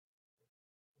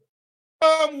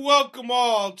Welcome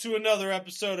all to another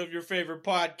episode of your favorite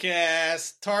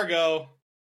podcast. Targo,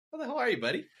 how the hell are you,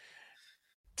 buddy?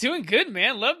 Doing good,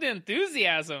 man. Love the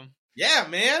enthusiasm. Yeah,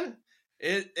 man.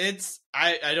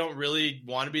 I don't really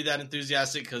want to be that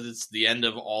enthusiastic because it's the end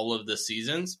of all of the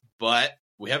seasons, but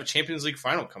we have a Champions League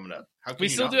final coming up. We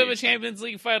still do have a Champions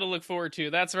League final to look forward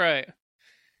to. That's right.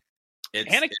 And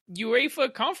a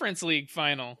UEFA Conference League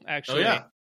final, actually. Oh, yeah.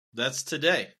 That's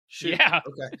today. Shoot. Yeah.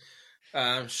 Okay.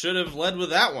 Should have led with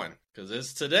that one because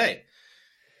it's today.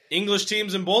 English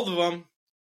teams in both of them.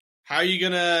 How are you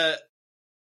going to,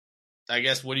 I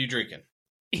guess, what are you drinking?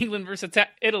 England versus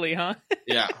Italy, huh?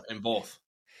 Yeah, in both.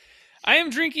 I am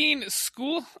drinking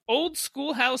Old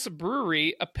Schoolhouse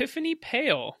Brewery Epiphany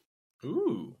Pale.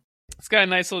 Ooh. It's got a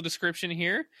nice little description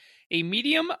here. A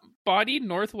medium-bodied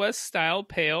Northwest-style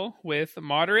pale with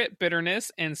moderate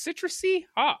bitterness and citrusy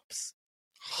hops.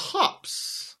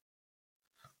 Hops.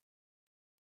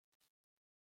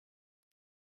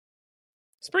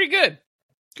 It's pretty good.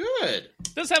 Good.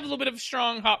 It does have a little bit of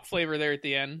strong hop flavor there at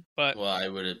the end, but... Well, I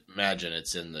would imagine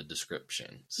it's in the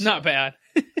description. So. Not bad.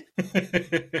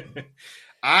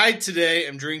 I today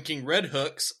am drinking Red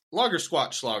Hook's Lager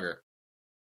Squatch Lager.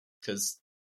 Because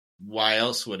why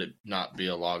else would it not be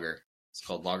a lager? It's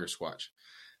called Lager Squatch.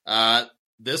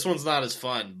 This one's not as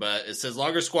fun, but it says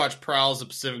Lager Squatch prowls the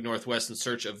Pacific Northwest in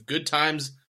search of good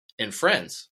times and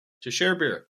friends to share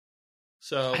beer.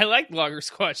 So I like Lager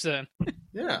Squatch then.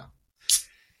 Yeah.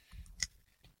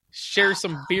 Share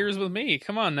some beers with me.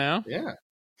 Come on now. Yeah.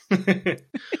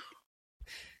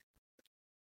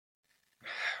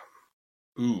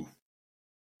 Ooh.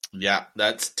 Yeah,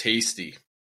 that's tasty.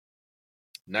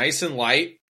 Nice and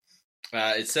light.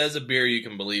 It says a beer you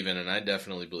can believe in, and I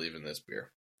definitely believe in this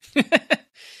beer.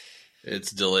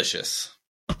 It's delicious.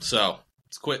 So,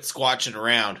 let's quit squatching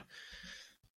around.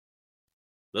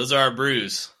 Those are our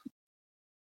brews.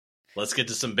 Let's get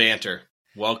to some banter.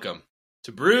 Welcome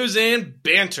to Brews and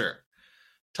Banter.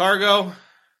 Targo,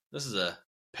 this is a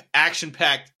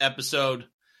action-packed episode.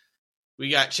 We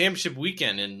got championship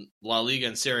weekend in La Liga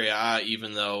and Serie A,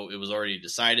 even though it was already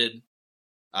decided.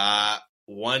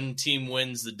 One team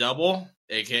wins the double,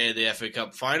 a.k.a. the FA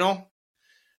Cup final.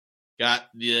 Got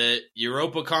the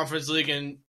Europa Conference League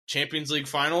and Champions League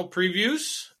final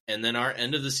previews, and then our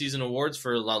end-of-the-season awards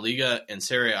for La Liga and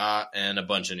Serie A, and a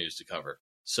bunch of news to cover.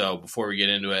 So before we get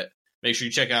into it, make sure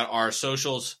you check out our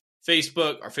socials,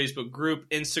 Facebook, our Facebook group,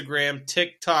 Instagram,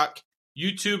 TikTok,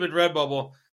 YouTube, and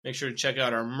Redbubble. Make sure to check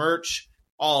out our merch.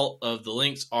 All of the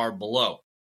links are below.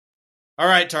 All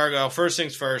right, Targo, first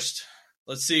things first.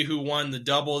 Let's see who won the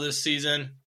double this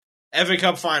season. FA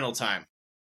Cup final time.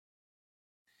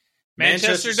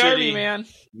 Manchester Derby, City, man.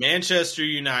 Manchester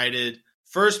United.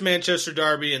 First Manchester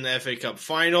Derby in the FA Cup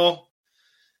final.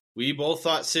 We both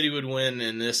thought City would win,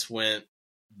 and this went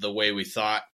the way we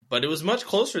thought. But it was much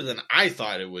closer than I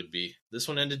thought it would be. This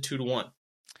one ended 2-1.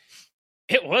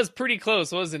 It was pretty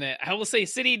close, wasn't it? I will say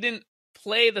City didn't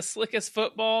play the slickest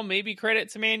football. Maybe credit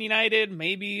to Man United.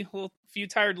 Maybe a few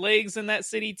tired legs in that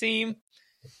City team.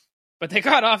 But they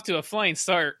got off to a flying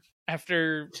start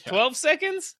after 12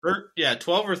 seconds?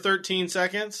 12 or 13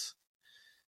 seconds.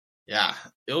 Yeah.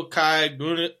 Ilkay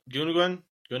Gundogan.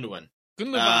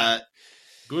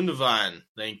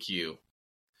 Thank you.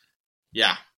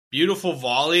 Yeah. Beautiful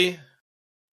volley.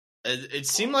 It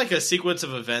seemed like a sequence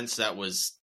of events that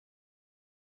was...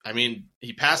 I mean,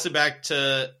 he passed it back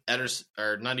to Ederson,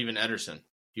 or not even Ederson.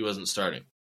 He wasn't starting.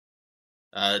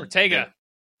 Ortega,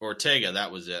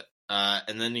 that was it.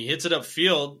 And then he hits it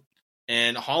upfield,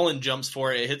 and Haaland jumps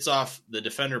for it. It hits off the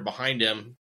defender behind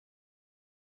him.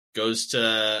 Goes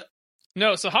to...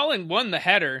 No, so Haaland won the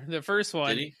header, the first one.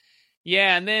 Did he?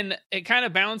 Yeah, and then it kind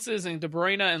of bounces, and De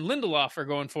Bruyne and Lindelof are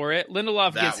going for it.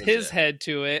 Lindelof gets his head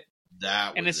to it.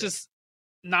 And it's just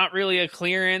not really a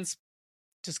clearance.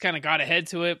 Just kind of got ahead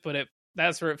to it, but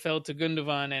that's where it fell to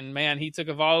Gundogan, and man, he took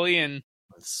a volley and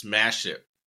smashed it.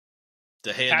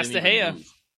 De Gea past De Gea.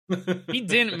 He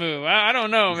didn't move. I don't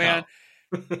know, man.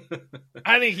 No.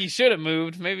 I think he should have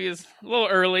moved. Maybe it's a little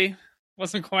early.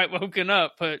 Wasn't quite woken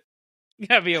up, but you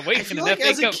gotta be awake for the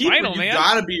FA Cup final, man. You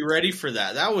gotta be ready for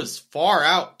that. That was far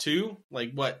out too.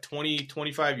 Like what, 20,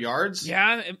 25 yards?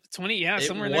 Yeah, 20. Yeah,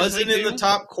 somewhere in there. It wasn't in the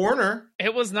top corner.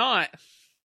 It was not.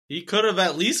 He could have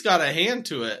at least got a hand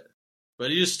to it, but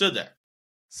he just stood there.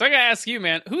 So I gotta ask you,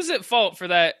 man, who's at fault for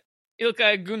that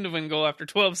Ilkay Gundogan goal after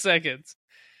 12 seconds?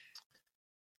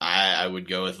 I would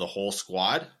go with the whole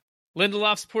squad.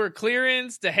 Lindelof's poor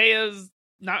clearance, De Gea's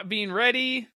not being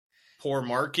ready. Poor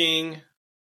marking.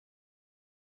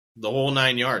 The whole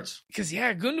 9 yards. Because,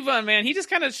 yeah, Gundogan, man, he just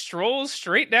kind of strolls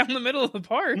straight down the middle of the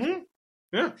park. Mm-hmm.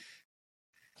 Yeah.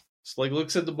 Just like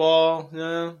looks at the ball.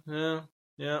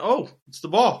 Yeah. Oh, it's the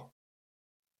ball.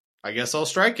 I guess I'll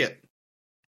strike it.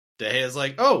 De Gea's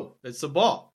like, oh, it's the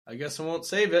ball. I guess I won't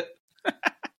save it.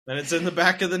 And it's in the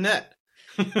back of the net.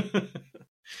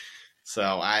 So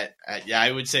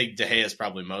I would say De Gea is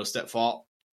probably most at fault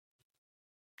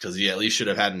because he at least should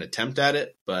have had an attempt at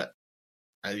it. But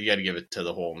you got to give it to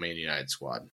the whole Man United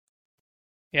squad.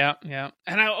 Yeah.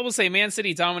 And I will say Man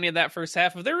City dominated that first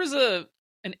half. If there was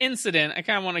an incident I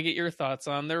kind of want to get your thoughts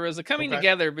on. There was a coming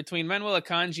together between Manuel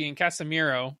Akanji and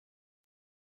Casemiro.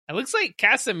 It looks like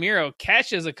Casemiro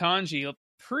catches Akanji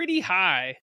pretty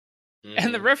high,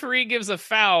 and the referee gives a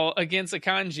foul against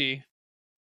Akanji.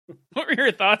 What were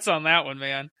your thoughts on that one,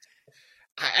 man?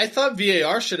 I thought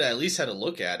VAR should have at least had a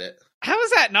look at it. How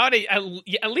is that not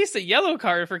at least a yellow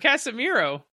card for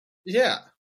Casemiro? Yeah.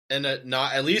 And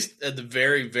not at least at the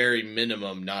very, very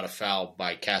minimum, not a foul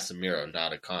by Casemiro,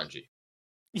 not Akanji.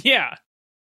 Yeah.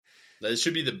 That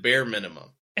should be the bare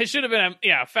minimum. It should have been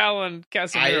a foul on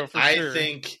Casemiro for sure.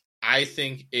 I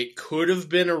think it could have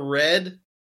been a red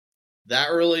that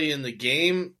early in the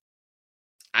game.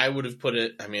 I would have put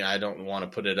it, I don't want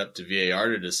to put it up to VAR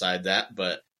to decide that,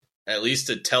 but at least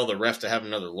to tell the ref to have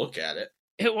another look at it.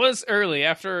 It was early,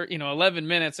 after 11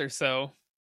 minutes or so,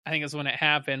 I think is when it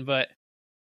happened, but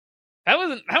that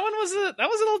was a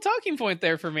little talking point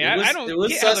there for me. I don't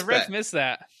get how the ref missed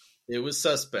that. It was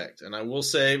suspect, and I will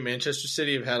say Manchester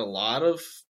City have had a lot of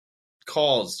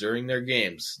calls during their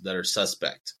games that are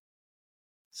suspect.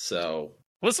 So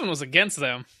this one was against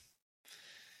them.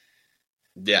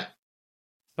 Yeah.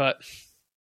 But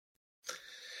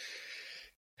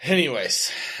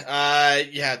anyways,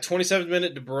 27th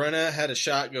minute, De Bruyne had a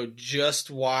shot go just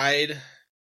wide.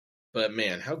 But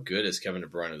man, how good is Kevin De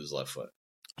Bruyne with his left foot?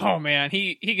 Oh man,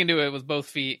 he can do it with both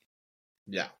feet.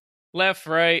 Yeah. Left,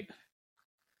 right,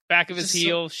 back of his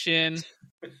heel, shin.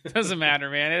 Doesn't matter,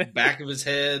 man. Back of his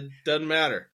head, doesn't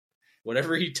matter.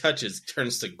 Whatever he touches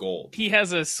turns to gold. He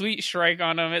has a sweet strike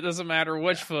on him. It doesn't matter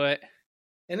which foot.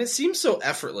 And it seems so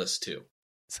effortless too.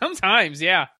 Sometimes,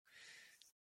 yeah.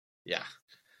 Yeah.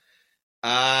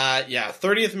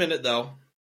 30th minute, though.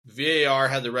 VAR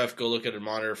had the ref go look at a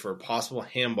monitor for a possible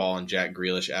handball on Jack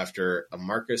Grealish after a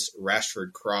Marcus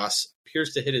Rashford cross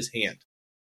appears to hit his hand.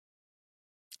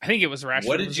 I think it was Rashford.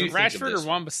 What did you think Rashford of this or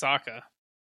Wan-Bissaka?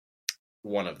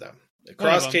 One of them. The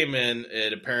cross came in.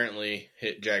 It apparently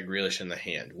hit Jack Grealish in the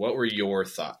hand. What were your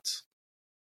thoughts?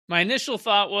 My initial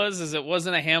thought was it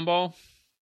wasn't a handball.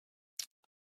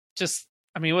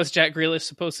 What's Jack Grealish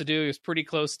supposed to do? He was pretty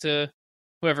close to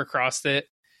whoever crossed it.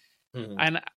 Mm-hmm.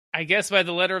 And I guess by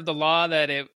the letter of the law that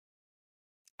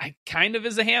I kind of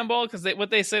is a handball because what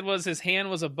they said was his hand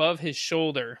was above his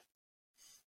shoulder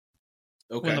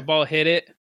when the ball hit it.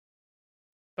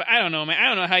 But I don't know, man. I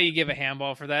don't know how you give a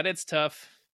handball for that. It's tough.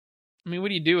 What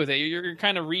do you do with it? You're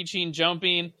kind of reaching,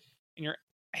 jumping, and your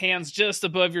hand's just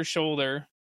above your shoulder,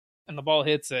 and the ball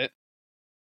hits it.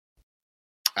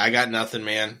 I got nothing,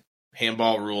 man.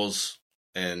 Handball rules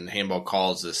and handball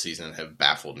calls this season have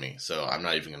baffled me, so I'm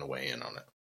not even going to weigh in on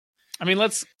it.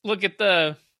 Let's look at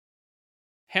the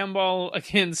handball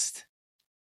against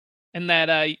in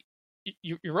that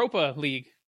Europa League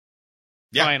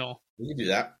final. We can do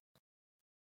that.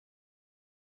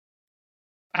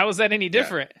 How is that any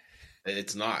different? Yeah.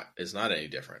 It's not. It's not any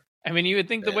different. You would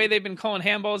think the way they've been calling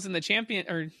handballs in the champion,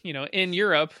 or in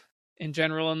Europe in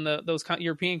general, in those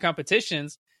European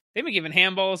competitions, they've been giving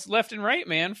handballs left and right,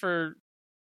 man, for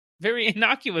very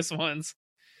innocuous ones.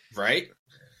 Right?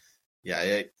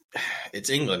 Yeah, it's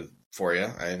England for you.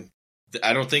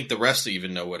 I don't think the refs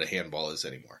even know what a handball is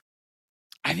anymore.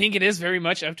 I think it is very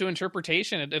much up to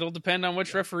interpretation. It'll depend on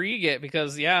which referee you get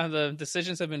because, the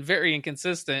decisions have been very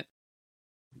inconsistent.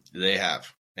 They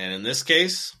have. And in this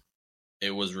case,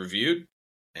 it was reviewed,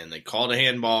 and they called a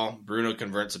handball. Bruno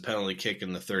converts a penalty kick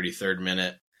in the 33rd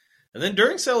minute. And then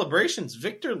during celebrations,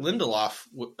 Victor Lindelof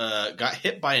got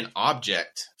hit by an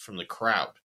object from the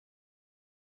crowd.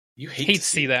 You hate to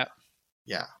see that.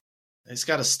 Yeah. It's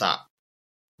got to stop.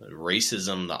 The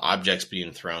racism, the objects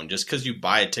being thrown. Just because you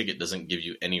buy a ticket doesn't give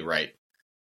you any right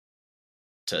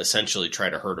to essentially try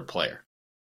to hurt a player.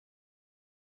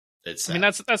 It's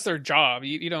that's their job.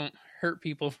 You don't hurt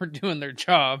people for doing their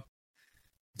job.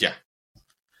 Yeah.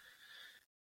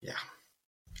 Yeah.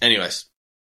 Anyways.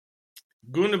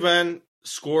 Gundogan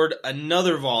scored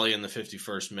another volley in the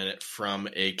 51st minute from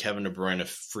a Kevin De Bruyne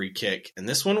free kick. And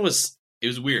this one was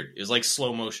weird. It was like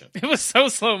slow motion. It was so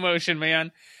slow motion,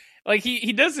 man. Like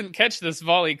he doesn't catch this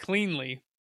volley cleanly.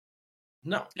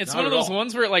 No. It's one of those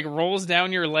ones where it rolls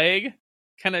down your leg,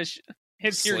 kind of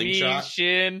hits your knee,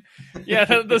 shin. Yeah,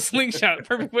 the slingshot.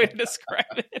 Perfect way to describe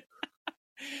it.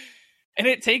 And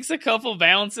it takes a couple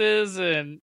bounces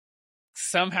and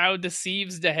somehow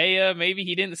deceives De Gea. Maybe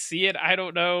he didn't see it. I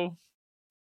don't know.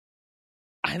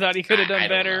 I thought he could have done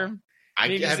better.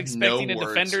 Maybe he's expecting a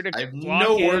defender to I have block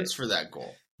no it. words for that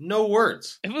goal. No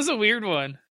words. It was a weird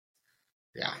one.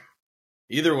 Yeah.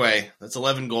 Either way, that's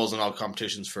 11 goals in all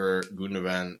competitions for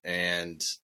Gundogan, and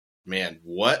man,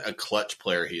 what a clutch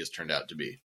player he has turned out to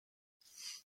be.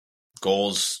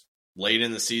 Goals late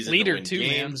in the season, Leader to win too,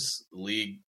 games,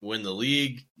 win the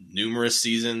league, numerous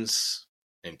seasons,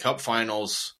 and cup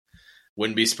finals.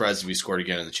 Wouldn't be surprised if he scored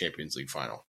again in the Champions League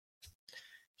final.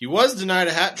 He was denied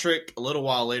a hat trick a little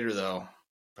while later, though,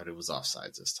 but it was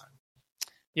offsides this time.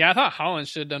 Yeah, I thought Holland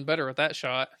should have done better with that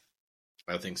shot.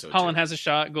 I think so, Holland too. has a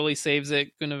shot, goalie saves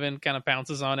it, Gundogan kind of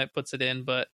pounces on it, puts it in,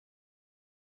 but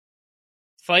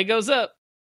flag goes up,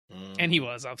 and he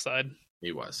was offside.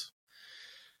 He was.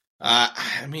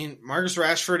 I mean, Marcus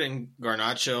Rashford and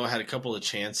Garnacho had a couple of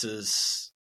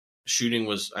chances.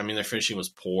 Their finishing was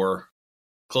poor.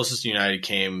 Closest United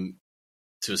came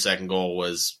to a second goal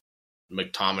was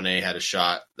McTominay had a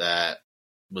shot that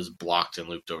was blocked and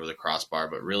looped over the crossbar,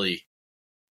 but really,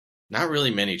 not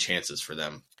really many chances for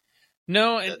them.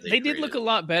 No, they did look a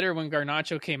lot better when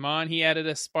Garnacho came on. He added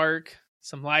a spark,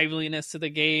 some liveliness to the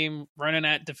game, running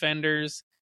at defenders.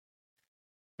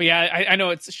 But yeah, I know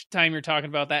it's time you're talking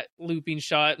about that looping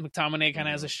shot. McTominay kind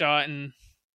of has a shot, and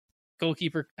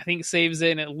goalkeeper, I think, saves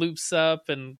it, and it loops up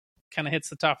and kind of hits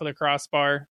the top of the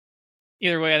crossbar.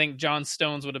 Either way, I think John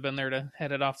Stones would have been there to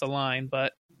head it off the line,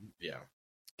 but yeah,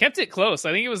 kept it close.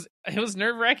 I think it was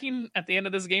nerve-wracking at the end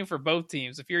of this game for both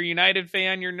teams. If you're a United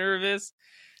fan, you're nervous.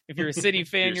 If you're a City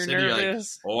fan, you're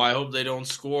nervous. Like, I hope they don't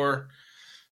score.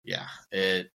 Yeah,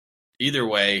 either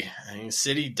way, I mean,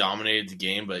 City dominated the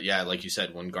game, but yeah, like you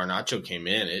said, when Garnacho came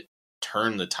in, it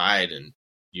turned the tide, and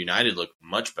United looked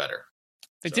much better.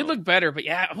 They did look better, but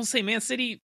yeah, I will say, Man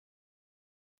City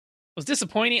was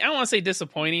disappointing. I don't want to say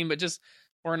disappointing, but just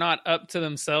were not up to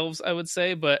themselves, I would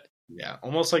say. But yeah,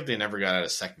 almost like they never got out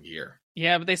of second gear.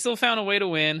 Yeah, but they still found a way to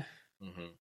win. Mm-hmm.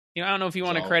 I don't know if you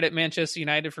want to credit Manchester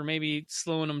United for maybe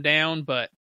slowing them down, but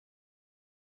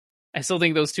I still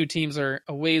think those two teams are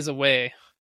a ways away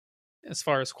as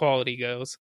far as quality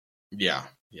goes. Yeah,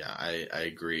 I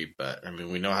agree. But, I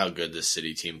mean, we know how good this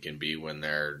City team can be when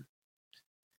they're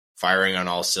firing on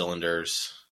all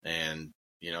cylinders. And,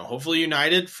 hopefully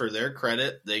United, for their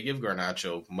credit, they give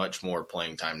Garnacho much more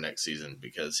playing time next season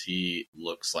because he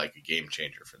looks like a game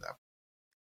changer for them.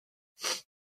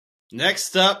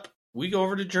 Next up, we go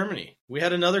over to Germany. We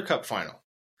had another cup final.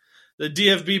 The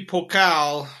DFB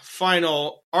Pokal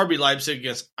final, RB Leipzig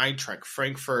against Eintracht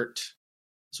Frankfurt.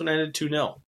 This one ended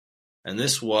 2-0. And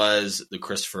this was the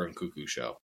Christopher and Cuckoo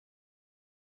show.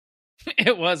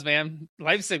 It was, man.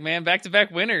 Leipzig, man.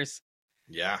 Back-to-back winners.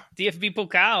 Yeah. DFB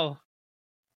Pokal.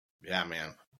 Yeah,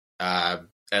 man.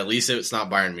 At least it's not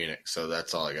Bayern Munich, so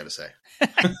that's all I got to say.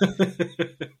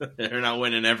 They're not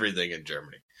winning everything in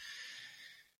Germany.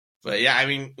 But yeah, I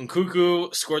mean,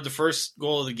 Nkunku scored the first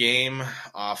goal of the game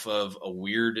off of a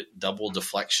weird double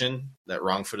deflection that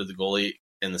wrong-footed the goalie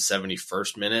in the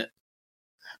 71st minute.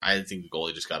 I think the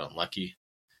goalie just got unlucky.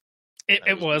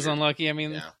 It was unlucky. I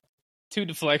mean, 2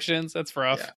 deflections. That's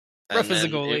rough. Yeah. Rough as a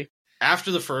goalie.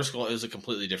 After the first goal, it was a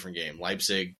completely different game.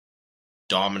 Leipzig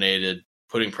dominated,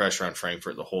 putting pressure on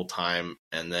Frankfurt the whole time.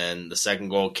 And then the second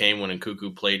goal came when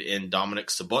Nkunku played in Dominik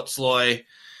Szoboszlai,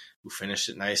 who finished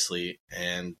it nicely.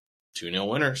 And 2-0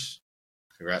 winners.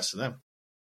 Congrats to them.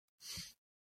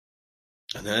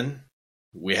 And then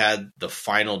we had the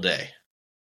final day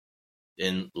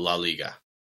in La Liga.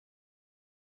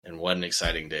 And what an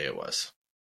exciting day it was.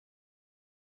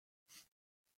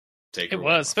 It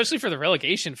was, especially for the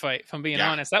relegation fight, if I'm being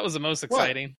honest. That was the most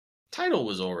exciting. Title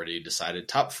was already decided.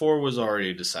 Top 4 was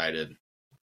already decided.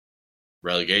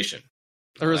 Relegation.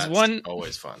 There was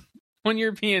always fun. One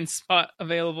European spot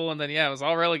available, and then, it was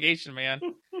all relegation, man.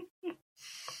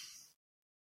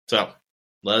 So,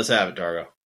 let us have it, Dargo.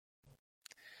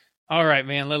 All right,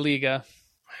 man, La Liga.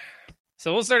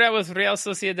 So we'll start out with Real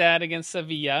Sociedad against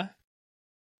Sevilla.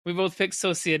 We both picked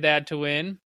Sociedad to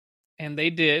win, and they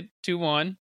did,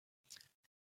 2-1.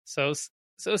 So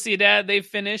Sociedad, they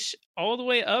finish all the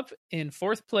way up in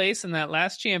 4th place in that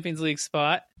last Champions League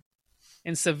spot.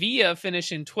 And Sevilla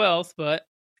finish in 12th, but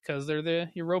because they're the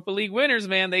Europa League winners,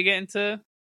 man, they get into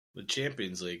the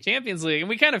Champions League. And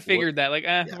we kind of figured that,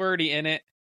 we're already in it.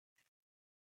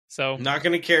 So not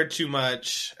going to care too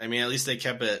much. I mean, at least they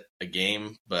kept it a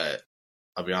game, but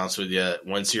I'll be honest with you,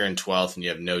 once you're in 12th and you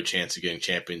have no chance of getting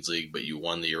Champions League, but you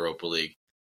won the Europa League,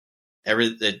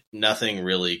 nothing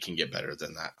really can get better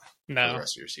than that for the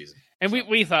rest of your season. And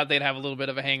we thought they'd have a little bit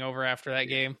of a hangover after that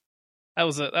game. That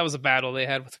was a battle they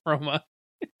had with Roma.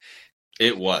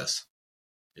 It was.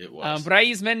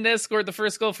 Brais Mendes scored the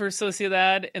first goal for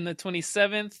Sociedad in the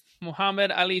 27th.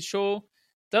 Mohamed Ali Cho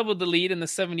doubled the lead in the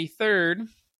 73rd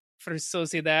for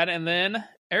Sociedad. And then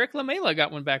Eric Lamela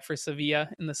got one back for Sevilla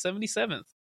in the 77th.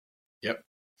 Yep.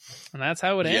 And that's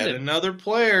how it ended. Yet another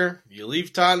player. You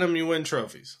leave Tottenham, you win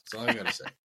trophies. That's all I got to say.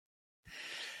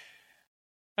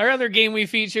 Our other game we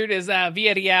featured is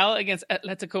Villarreal against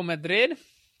Atletico Madrid.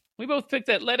 We both picked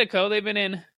Atletico. They've been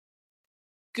in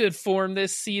good form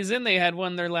this season. They had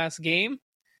won their last game.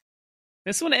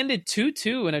 This one ended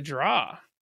 2-2 in a draw.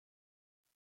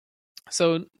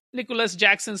 So Nicolas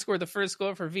Jackson scored the first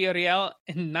goal for Villarreal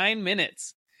in 9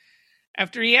 minutes.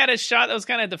 After he had a shot that was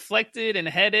kind of deflected and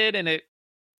headed, and it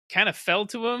kind of fell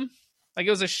to him. Like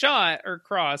it was a shot or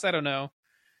cross, I don't know.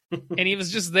 And he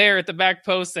was just there at the back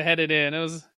post to head it in. It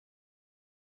was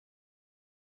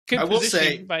good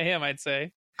positioning by him, I'd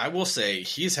say. I will say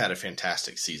he's had a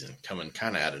fantastic season coming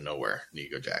kind of out of nowhere,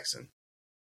 Nico Jackson.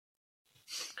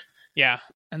 Yeah.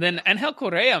 And then Angel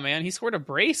Correa, man, he scored a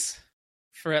brace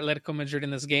for Atletico Madrid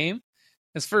in this game.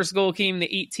 His first goal came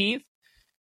the 18th.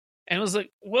 And it was a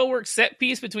well-worked set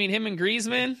piece between him and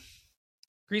Griezmann.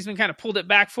 Griezmann kind of pulled it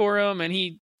back for him, and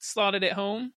he slotted it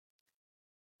home.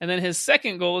 And then his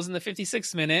second goal was in the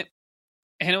 56th minute,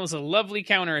 and it was a lovely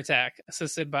counterattack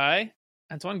assisted by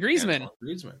Antoine Griezmann.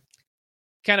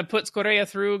 Kind of puts Correa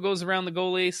through, goes around the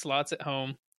goalie, slots it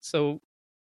home. So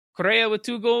Correa with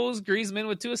 2 goals, Griezmann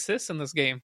with 2 assists in this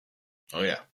game. Oh,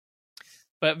 yeah.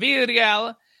 But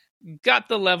Villarreal got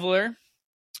the leveler.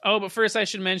 Oh, but first I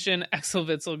should mention Axel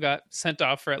Witsel got sent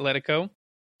off for Atletico.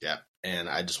 Yeah, and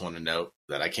I just want to note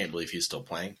that I can't believe he's still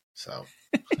playing. So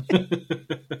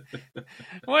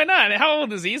why not? How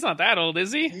old is he? He's not that old,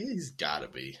 is he? He's got to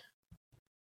be.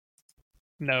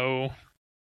 No.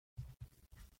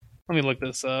 Let me look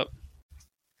this up.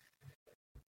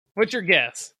 What's your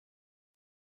guess?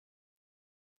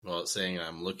 Well, it's saying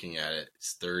I'm looking at it.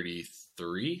 It's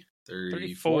 33,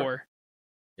 34.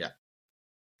 Yeah.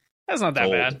 That's not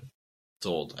that bad. It's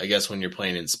old. I guess when you're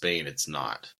playing in Spain, it's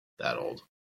not that old.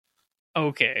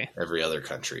 Okay. Every other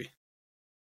country.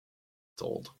 It's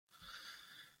old.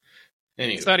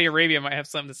 Anyway. Saudi Arabia might have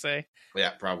something to say. Yeah,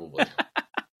 probably.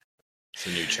 It's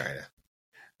the new China.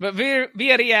 But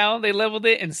Villarreal, they leveled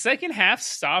it in second half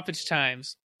stoppage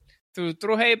times through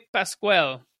Troje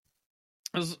Pascual.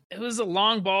 It was a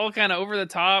long ball kind of over the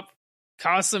top,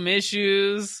 caused some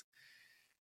issues.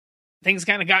 Things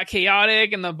kind of got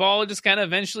chaotic, and the ball just kind of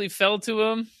eventually fell to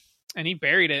him, and he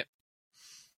buried it.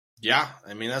 Yeah,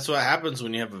 I mean, that's what happens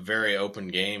when you have a very open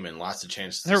game and lots of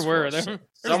chances. There was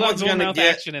lots of mouth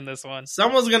action in this one.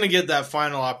 Someone's going to get that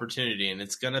final opportunity, and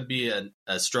it's going to be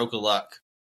a stroke of luck.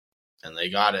 And they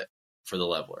got it for the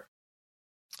leveler.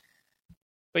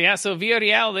 But yeah, so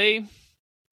Villarreal,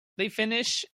 they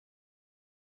finish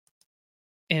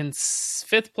in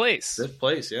 5th place. 5th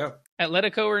place, yeah.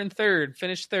 Atletico are in 3rd,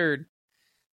 finished 3rd.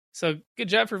 So good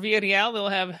job for Villarreal. They'll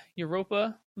have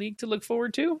Europa League to look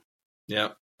forward to. Yeah,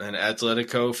 and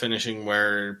Atletico finishing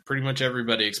where pretty much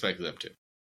everybody expected them to.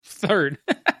 3rd.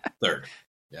 3rd,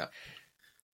 yeah.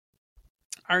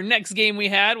 Our next game we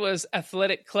had was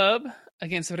Athletic Club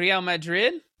against Real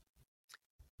Madrid.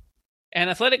 And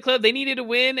Athletic Club, they needed a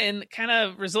win and kind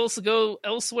of results to go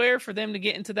elsewhere for them to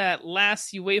get into that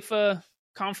last UEFA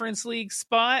Conference League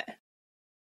spot.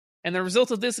 And the result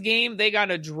of this game, they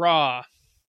got a draw,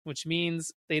 which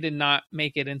means they did not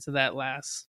make it into that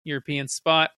last European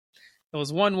spot. It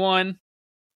was 1-1.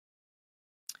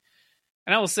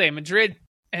 And I will say, Madrid,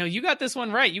 you got this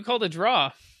one right. You called a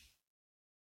draw.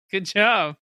 Good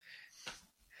job.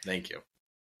 Thank you.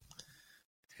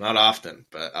 Not often,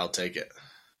 but I'll take it.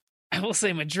 I will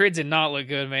say Madrid did not look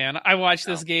good, man. I watched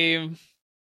this game.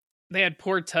 They had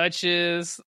poor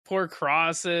touches, poor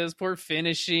crosses, poor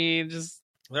finishing.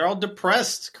 They're all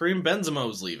depressed. Karim Benzema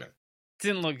was leaving.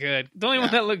 Didn't look good. The only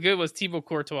one that looked good was Thibaut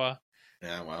Courtois.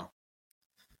 Yeah, well,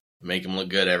 make him look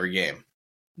good every game.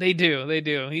 They do.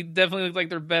 He definitely looked like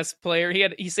their best player.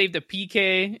 He saved a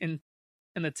PK in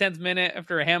the 10th minute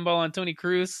after a handball on Toni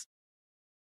Kroos.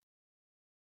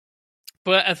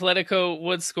 But Atletico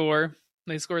would score.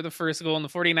 They scored the first goal in the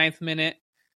 49th minute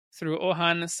through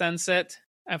Ohan Sanset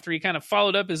after he kind of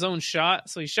followed up his own shot.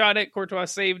 So he shot it, Courtois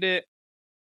saved it,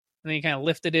 and then he kind of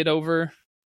lifted it over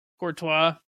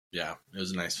Courtois. Yeah, it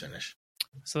was a nice finish.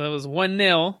 So that was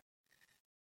 1-0.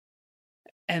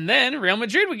 And then Real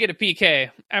Madrid would get a PK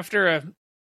after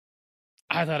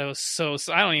I thought it was so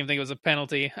I don't even think it was a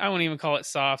penalty. I wouldn't even call it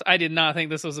soft. I did not think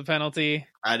this was a penalty.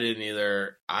 I didn't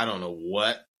either. I don't know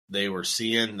what they were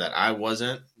seeing that I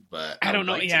wasn't, but I don't would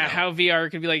know. like to Yeah, how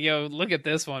VR could be like, yo, look at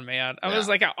this one, man. I was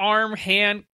like an arm,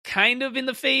 hand, kind of in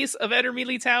the face of Eder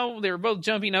Militao. They were both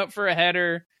jumping up for a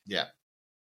header. Yeah.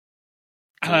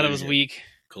 I thought it was weak.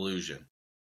 Collusion.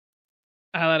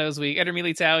 I thought it was weak. Eder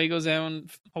Militao, he goes down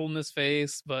holding his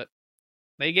face, but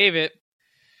they gave it.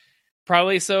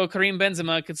 Probably so Karim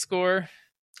Benzema could score.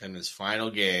 In his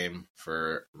final game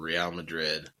for Real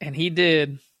Madrid. And he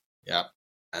did. Yep.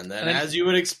 And then as you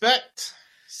would expect,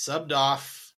 subbed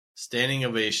off, standing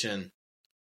ovation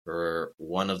for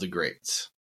one of the greats.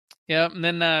 Yep. And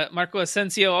then Marco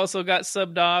Asensio also got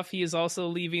subbed off. He is also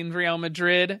leaving Real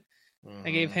Madrid. I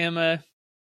gave him a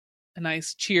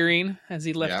nice cheering as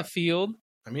he left the field.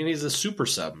 I mean, he's a super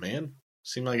sub, man.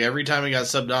 Seemed like every time he got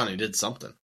subbed on, he did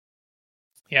something.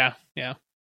 Yeah, yeah.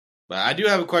 But I do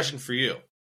have a question for you.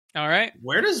 All right.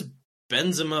 Where does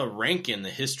Benzema rank in the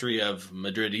history of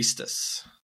Madridistas?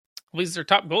 Well, he's their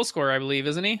top goal scorer, I believe,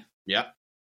 isn't he? Yep.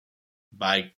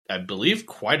 By, I believe,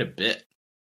 quite a bit.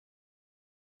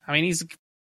 I mean, he's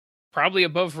probably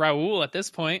above Raul at this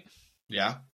point.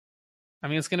 Yeah. I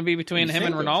mean, it's going to be between him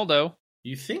and Ronaldo.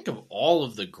 You think of all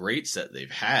of the greats that they've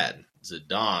had.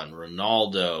 Zidane,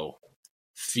 Ronaldo,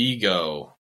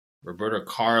 Figo, Roberto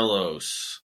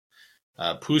Carlos,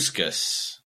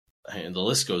 Puskas. And the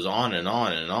list goes on and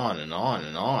on and on and on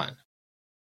and on.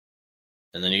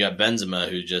 And then you got Benzema,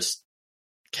 who just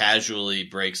casually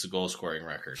breaks the goal-scoring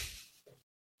record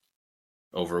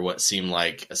over what seemed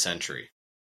like a century.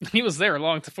 He was there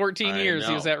long, 14 years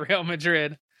he was at Real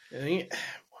Madrid. I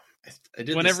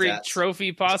did won every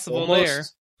trophy possible there.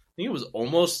 I think it was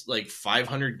almost like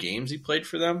 500 games he played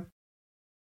for them.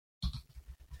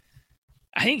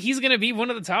 I think he's going to be one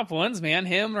of the top ones, man.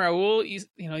 Him, Raul, you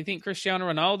think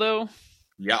Cristiano Ronaldo?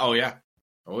 Yeah, oh yeah.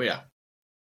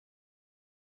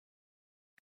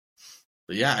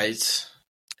 But yeah, it's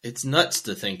nuts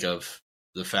to think of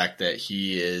the fact that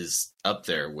he is up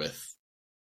there with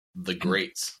the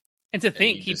greats. And to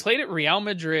think, he played at Real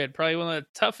Madrid, probably one of the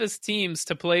toughest teams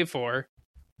to play for.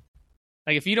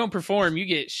 Like, if you don't perform, you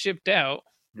get shipped out.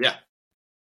 Yeah.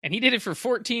 And he did it for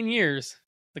 14 years.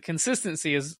 The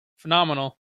consistency is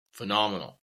phenomenal.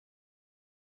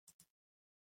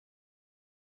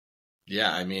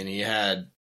 Yeah, I mean, he had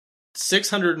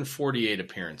 648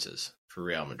 appearances for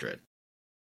Real Madrid.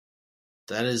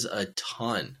 That is a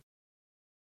ton.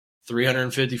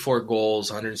 354 goals,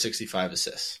 165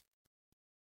 assists.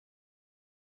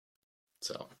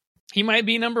 So he might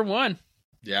be number one.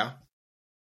 Yeah.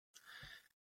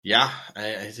 Yeah,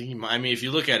 I think he might. I mean, if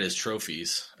you look at his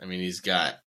trophies, I mean, he's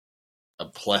got a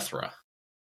plethora.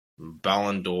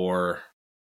 Ballon d'Or,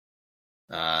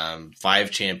 5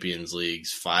 Champions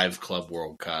Leagues, 5 Club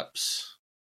World Cups.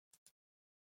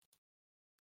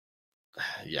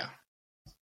 Yeah.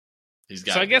 He's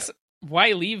got. So I guess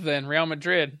why leave then, Real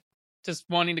Madrid? Just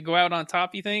wanting to go out on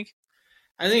top, you think?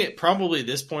 I think it probably at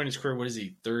this point in his career, what is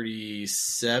he,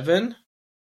 37?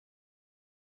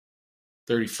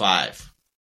 35.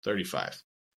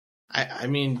 I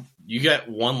mean, you get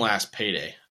one last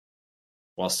payday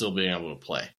while still being able to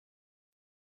play.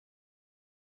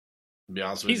 To be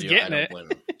honest with you, I don't blame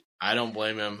him. I don't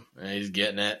blame him. He's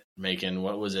getting it, making,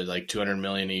 what was it, like $200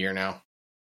 million a year now?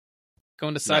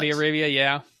 Going to Saudi Arabia,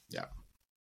 yeah. Yeah.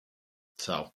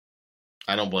 So,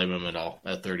 I don't blame him at all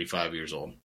at 35 years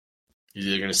old. He's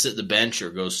either going to sit the bench or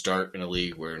go start in a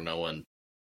league where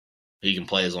he can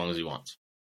play as long as he wants.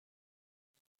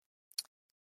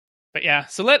 But yeah,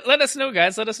 so let us know,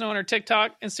 guys. Let us know on our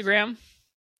TikTok, Instagram.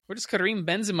 Where does Karim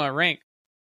Benzema rank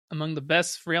among the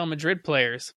best Real Madrid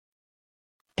players?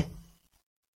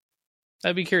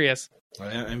 I'd be curious.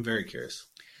 I'm very curious.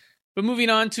 But moving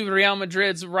on to Real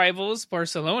Madrid's rivals,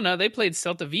 Barcelona, they played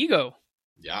Celta Vigo.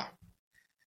 Yeah.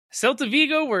 Celta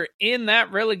Vigo were in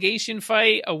that relegation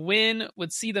fight. A win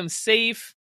would see them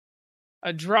safe.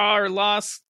 A draw or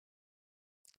loss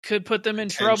could put them in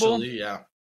trouble. Yeah.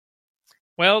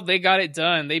 Well, they got it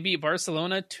done. They beat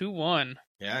Barcelona 2-1.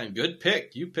 Yeah, and good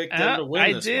pick. You picked them to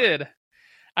win this one. I did.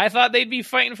 I thought they'd be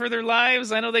fighting for their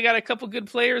lives. I know they got a couple good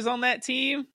players on that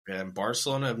team. And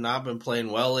Barcelona have not been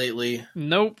playing well lately.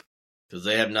 Nope. Because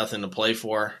they have nothing to play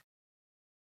for.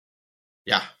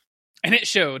 Yeah. And it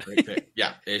showed. Great pick.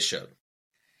 Yeah, it showed.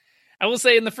 I will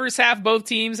say in the first half, both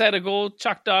teams had a goal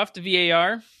chalked off to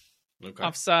VAR. Okay.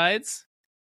 Offsides.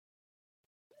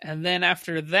 And then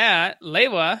after that,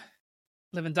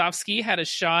 Lewandowski had a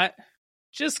shot.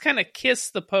 Just kind of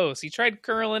kissed the post. He tried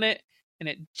curling it, and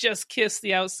it just kissed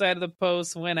the outside of the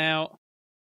post, went out.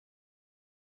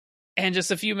 And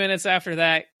just a few minutes after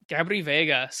that, Gabri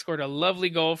Vega scored a lovely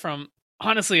goal from,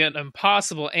 honestly, an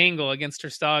impossible angle against Ter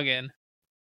Stegen.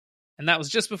 And that was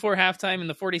just before halftime in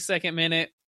the 42nd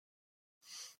minute.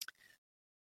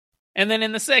 And then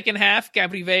in the second half,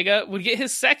 Gabri Vega would get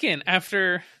his second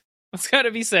after, what's got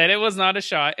to be said, it was not a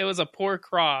shot. It was a poor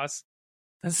cross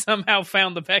that somehow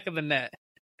found the back of the net.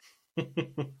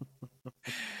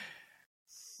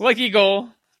 Lucky goal.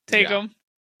 Take them.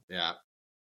 Yeah.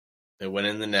 It went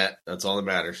in the net. That's all that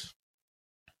matters.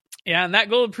 Yeah, and that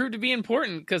goal would prove to be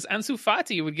important because Ansu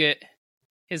Fati would get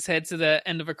his head to the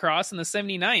end of a cross in the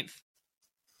 79th.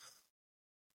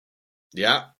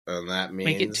 Yeah, and that means...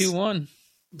 Make it 2-1.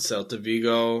 Celta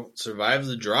Vigo survives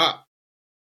the drop.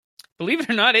 Believe it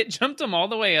or not, it jumped them all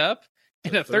the way up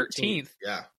in a 13th.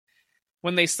 Yeah.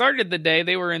 When they started the day,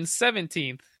 they were in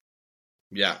 17th.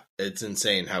 Yeah, it's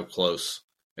insane how close.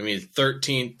 I mean,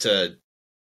 13th to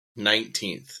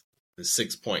 19th is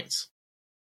 6 points.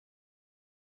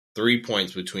 3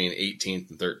 points between 18th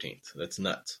and 13th. That's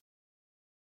nuts.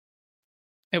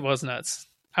 It was nuts.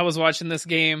 I was watching this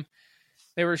game.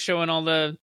 They were showing all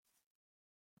the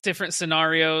different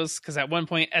scenarios because at one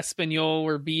point Espanyol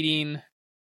were beating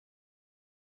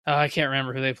I can't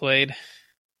remember who they played.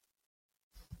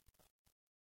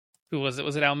 Who was it?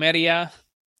 Was it Almeria?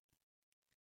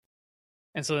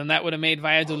 And so then that would have made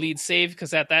Valladolid safe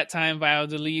because at that time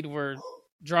Valladolid were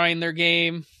drawing their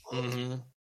game. Mm-hmm.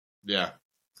 Yeah.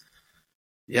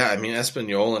 Yeah, I mean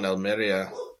Espanyol and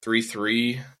Almeria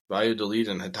 3-3, Valladolid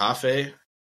and Getafe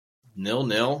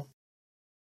 0-0.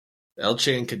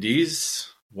 Elche and Cadiz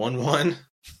 1-1,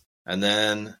 and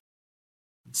then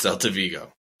Celta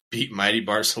Vigo beat mighty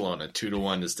Barcelona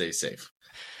 2-1 to stay safe.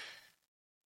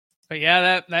 But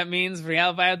yeah, that means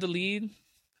Real Valladolid,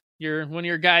 one of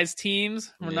your guys'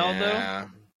 teams, Ronaldo. Yeah,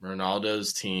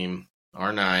 Ronaldo's team,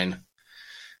 R9,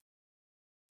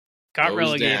 got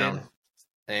relegated. Down.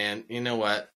 And you know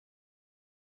what?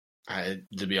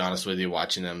 To be honest with you,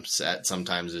 watching them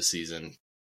sometimes this season,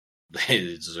 they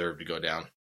deserve to go down.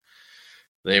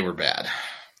 They were bad.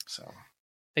 So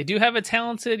they do have a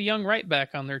talented young right back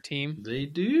on their team. They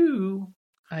do.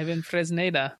 Ivan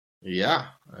Fresneda. Yeah.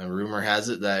 A rumor has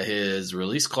it that his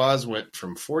release clause went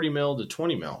from 40 mil to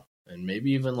 20 mil and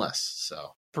maybe even less.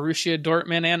 So Borussia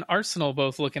Dortmund and Arsenal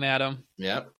both looking at him.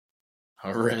 Yep.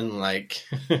 Hovering like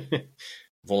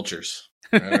vultures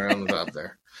right around the top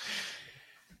there.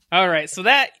 All right, so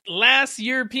that last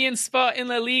European spot in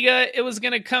La Liga, it was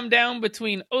going to come down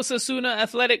between Osasuna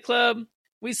Athletic Club.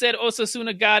 We said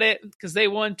Osasuna got it because they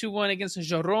won 2-1 against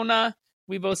Girona.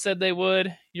 We both said they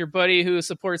would. Your buddy who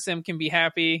supports them can be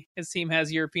happy. His team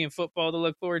has European football to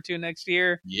look forward to next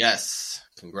year. Yes.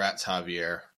 Congrats,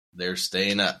 Javier. They're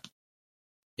staying up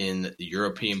in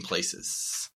European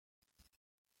places.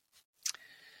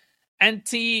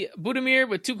 Antti Budimir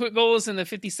with 2 quick goals in the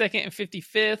 52nd and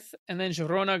 55th. And then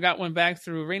Girona got one back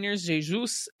through Reiners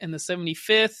Jesus in the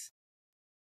 75th.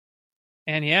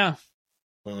 And yeah,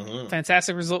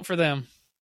 fantastic result for them.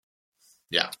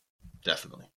 Yeah,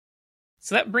 definitely.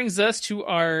 So that brings us to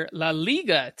our La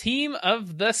Liga team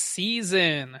of the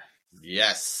season.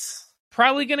 Yes.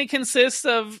 Probably going to consist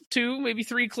of 2, maybe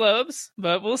 3 clubs,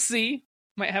 but we'll see.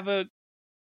 Might have a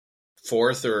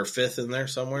 4th or 5th in there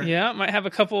somewhere. Yeah, might have a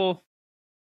couple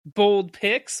bold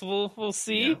picks. We'll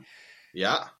see.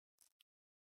 Yeah.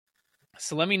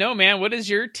 So let me know, man. What is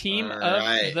your team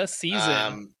of the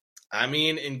season? I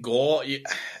mean, in goal,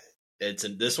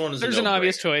 this one is there's an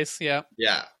obvious choice. Yeah.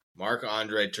 Yeah.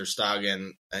 Marc-Andre ter Stegen,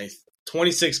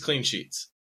 26 clean sheets,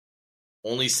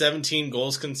 only 17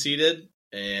 goals conceded,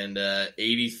 and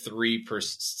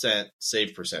 83%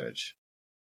 save percentage.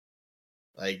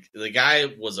 Like, the guy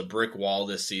was a brick wall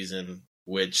this season,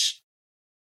 which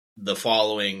the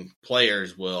following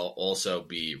players will also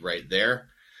be right there.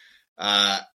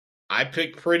 I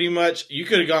picked pretty much, you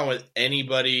could have gone with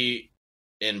anybody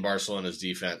in Barcelona's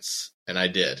defense, and I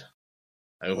did.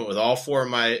 I went with all 4 of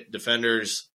my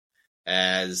defenders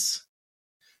as,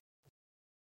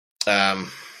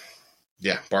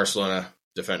 Barcelona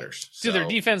defenders. Dude, their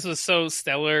defense was so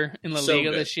stellar in La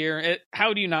Liga this year.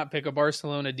 How do you not pick a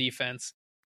Barcelona defense?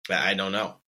 I don't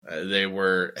know. They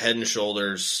were head and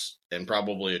shoulders and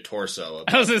probably a torso.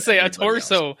 I was going to say a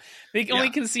torso. Else. They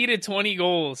only conceded 20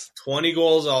 goals. 20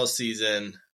 goals all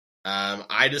season.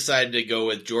 I decided to go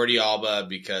with Jordi Alba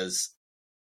because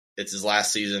it's his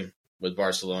last season with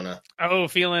Barcelona. Oh,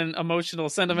 feeling emotional,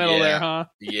 sentimental there, huh?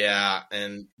 Yeah,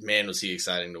 and man, was he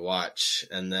exciting to watch.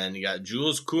 And then you got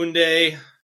Jules Koundé,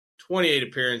 28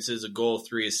 appearances, a goal,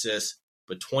 3 assists,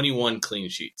 but 21 clean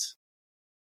sheets.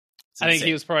 I think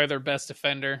he was probably their best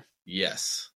defender.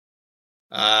 Yes.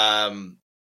 Ronald,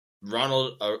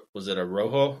 was it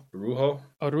Araujo?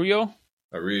 Arroyo?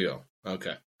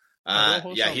 Okay.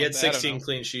 He had 16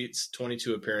 clean sheets,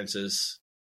 22 appearances.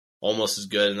 almost as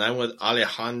good. And I went with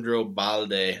Alejandro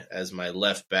Balde as my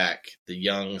left back, the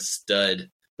young stud.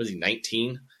 Was he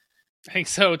 19? I think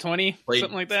so, 20, Played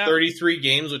something like that. 33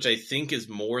 games, which I think is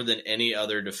more than any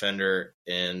other defender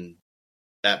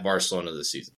at Barcelona this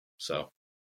season. So,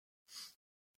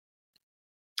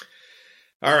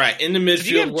 all right, in the midfield. Did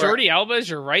you have Jordi Alba as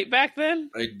your right back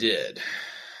then? I did.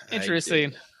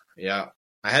 Interesting. Yeah,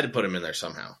 I had to put him in there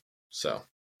somehow. So,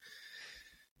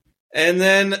 and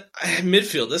then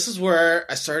midfield. This is where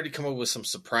I started to come up with some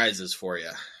surprises for you.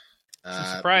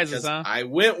 Some surprises, huh? I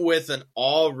went with an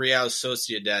all Real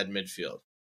Sociedad midfield.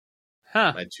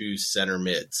 Huh. My two center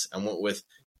mids. I went with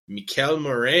Mikel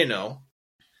Moreno,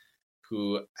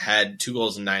 who had 2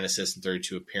 goals and 9 assists in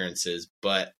 32 appearances.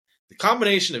 But the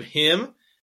combination of him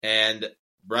and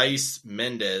Brais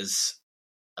Mendes,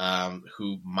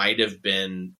 who might have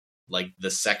been like the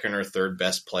second or third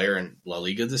best player in La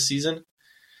Liga this season.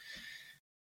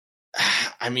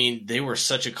 I mean, they were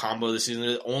such a combo this season.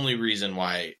 The only reason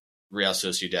why Real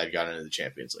Sociedad got into the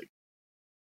Champions League.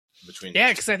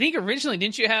 Because I think originally,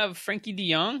 didn't you have Frankie de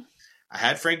Jong? I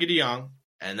had Frankie de Jong,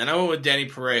 and then I went with Danny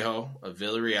Parejo of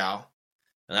Villarreal,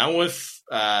 and I went with,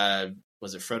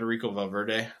 was it Federico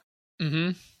Valverde?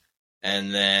 Mm-hmm.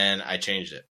 And then I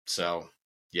changed it. So,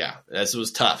 yeah, this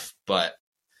was tough, but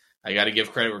I got to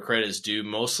give credit where credit is due.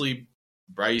 Mostly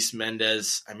Brais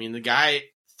Mendes. I mean, the guy,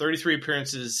 33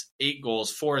 appearances, 8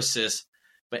 goals, 4 assists,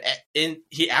 but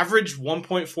he averaged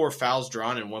 1.4 fouls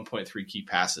drawn and 1.3 key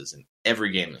passes in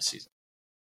every game this season,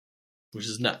 which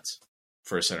is nuts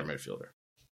for a center midfielder.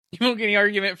 You won't get any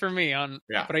argument from me on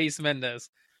Brais Mendes.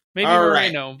 Maybe all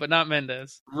Moreno, but not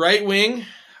Mendes. Right wing,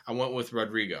 I went with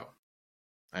Rodrigo.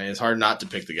 I mean, it's hard not to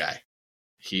pick the guy.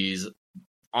 He's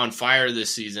on fire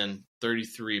this season,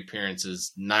 33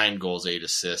 appearances, 9 goals, 8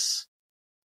 assists.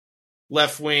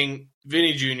 Left wing,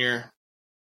 Vinny Jr.,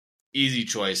 easy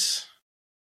choice.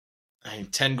 I mean,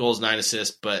 10 goals, 9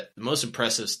 assists, but the most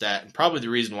impressive stat, and probably the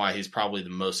reason why he's probably the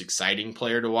most exciting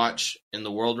player to watch in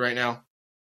the world right now,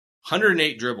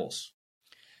 108 dribbles.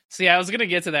 See, I was going to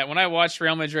get to that. When I watched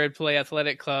Real Madrid play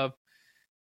Athletic Club,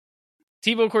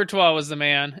 Thibaut Courtois was the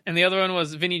man, and the other one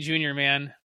was Vinny Jr.,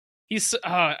 man. He's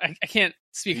I can't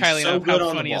speak highly enough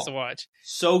how funny he is to watch.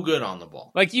 So good on the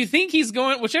ball. Like, you think he's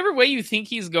going, whichever way you think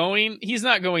he's going, he's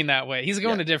not going that way. He's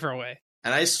going a different way.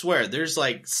 And I swear, there's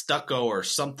like stucco or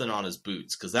something on his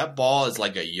boots because that ball is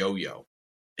like a yo-yo.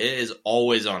 It is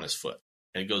always on his foot,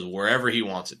 and it goes wherever he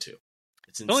wants it to.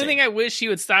 It's insane. The only thing I wish he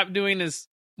would stop doing is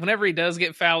whenever he does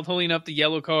get fouled, holding up the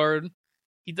yellow card.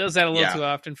 He does that a little too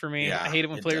often for me. Yeah, I hate it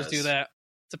when players do that.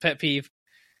 It's a pet peeve.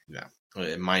 Yeah,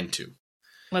 mine too.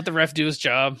 Let the ref do his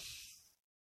job.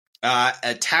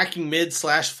 Attacking mid /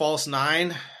 false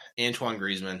 9, Antoine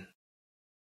Griezmann.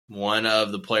 One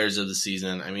of the players of the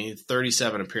season. I mean,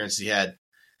 37 appearances. He had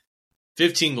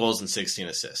 15 goals and 16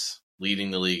 assists,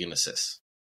 leading the league in assists.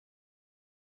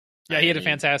 Yeah, he had a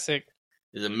fantastic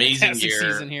amazing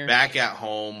season here. Back at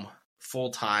home, full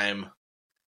time,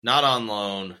 not on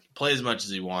loan, play as much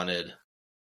as he wanted. It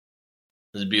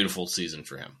was a beautiful season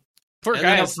for him. Poor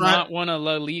guy has not won a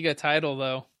La Liga title,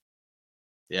 though.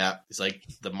 Yeah, he's like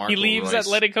the Marco He leaves Royce.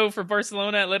 Atletico for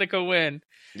Barcelona, Atletico win.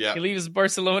 Yeah. He leaves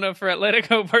Barcelona for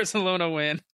Atletico, Barcelona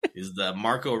win. He's the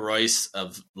Marco Royce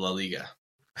of La Liga.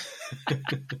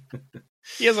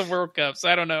 He has a World Cup, so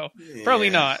I don't know. Probably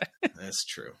not. That's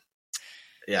true.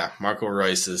 Yeah, Marco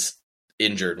Royce is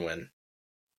injured when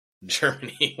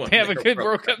Germany won. They have a good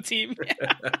World Cup team.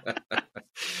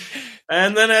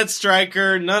 And then at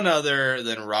striker, none other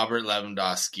than Robert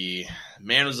Lewandowski.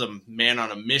 Man was a man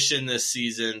on a mission this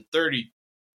season.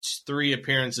 33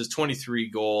 appearances, 23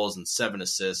 goals, and 7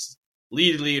 assists.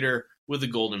 Leader with a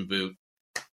golden boot.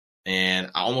 And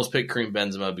I almost picked Karim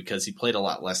Benzema because he played a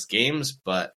lot less games,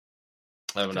 but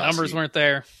Lewandowski, the numbers weren't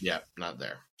there. Yeah, not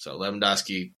there. So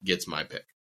Lewandowski gets my pick.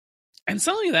 And it's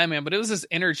not only that, man, but it was this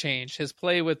interchange. His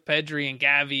play with Pedri and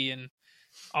Gavi and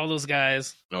all those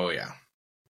guys. Oh, yeah.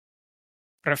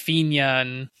 Rafinha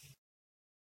and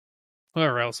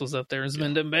whoever else was up there.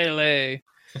 Ousmane Dembele.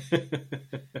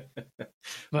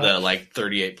 The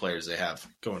 38 players they have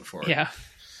going forward. Yeah.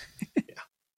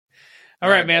 All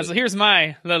right, man. So here's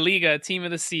my La Liga team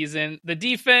of the season. The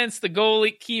defense, the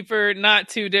goalkeeper, not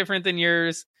too different than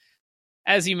yours.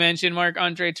 As you mentioned,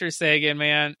 Marc-Andre ter Stegen,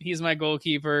 man. He's my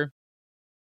goalkeeper.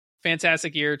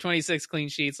 Fantastic year. 26 clean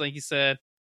sheets, like you said.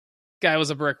 Guy was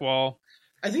a brick wall.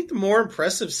 I think the more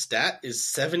impressive stat is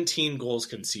 17 goals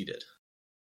conceded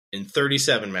in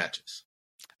 37 matches.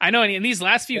 I know, and in these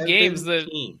last few games,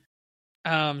 Xavi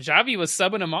was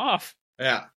subbing him off.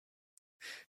 Yeah.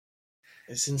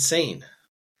 It's insane.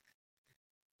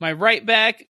 My right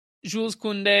back, Jules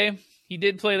Koundé. He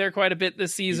did play there quite a bit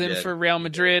this season for Real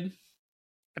Madrid.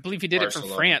 I believe he did it for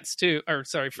France too. Or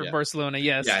sorry, for Barcelona,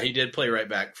 yes. Yeah, he did play right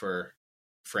back for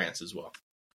France as well.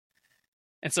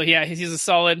 And so, yeah, he's a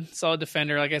solid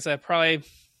defender. Like I said, probably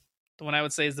the one I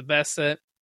would say is the best at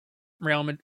Real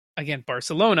Madrid. Again,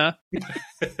 Barcelona.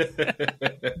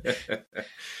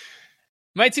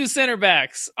 My two center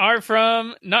backs are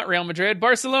from, not Real Madrid,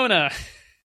 Barcelona.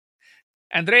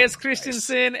 Andreas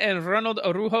Christensen and Ronald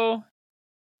Araujo.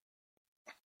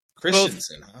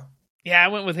 Christensen, huh? Yeah, I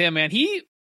went with him, man. He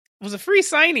was a free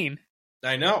signing.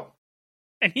 I know.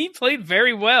 And he played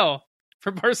very well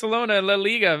for Barcelona in La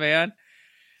Liga, man.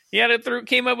 He had it through,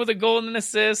 came up with a goal and an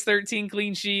assist, 13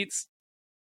 clean sheets.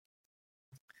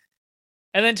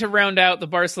 And then to round out the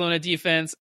Barcelona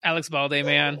defense, Alex Balde,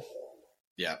 man.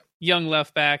 Yeah. Young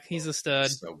left back. He's a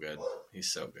stud.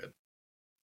 He's so good.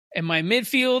 And my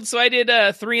midfield, so I did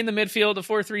 3 in the midfield, a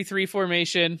 4-3-3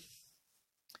 formation.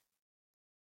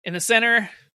 In the center,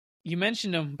 you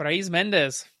mentioned him, Brais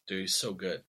Mendes. Dude, he's so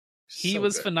good. He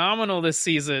was phenomenal this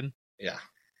season. Yeah.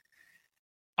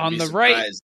 On the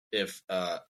right, if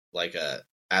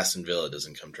Aston Villa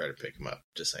doesn't come try to pick him up,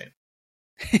 just saying.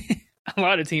 A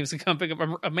lot of teams can come pick up.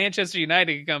 A Manchester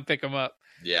United can come pick him up.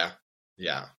 Yeah.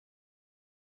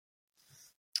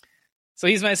 So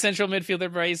he's my central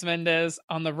midfielder, Brais Mendes.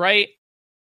 On the right,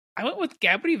 I went with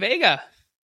Gabri Vega,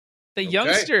 the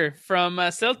youngster from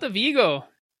Celta Vigo.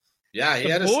 Yeah, he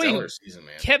had a stellar season,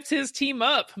 man. Kept his team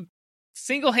up.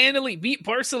 Single-handedly beat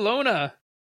Barcelona.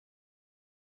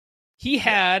 He's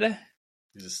a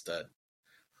stud.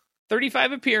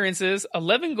 35 appearances,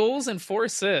 11 goals, and 4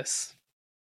 assists.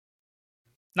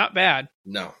 Not bad.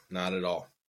 No, not at all.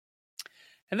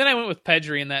 And then I went with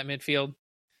Pedri in that midfield.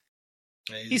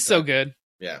 He's so good.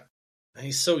 Yeah. And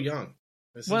he's so young.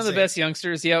 One of the best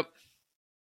youngsters, yep.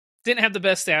 Didn't have the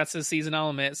best stats this season,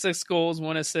 I'll admit. 6 goals,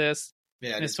 1 assist.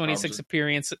 Yeah, in his 26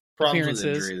 appearances. Problems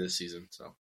with injury this season.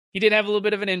 So he did have a little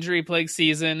bit of an injury-plagued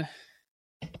season.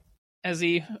 As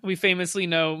we famously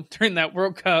know, during that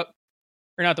World Cup,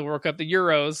 or not the World Cup, the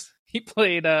Euros, he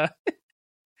played...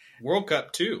 World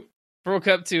Cup 2. World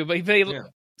Cup 2, but he played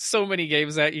so many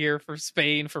games that year for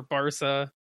Spain, for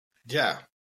Barca. Yeah.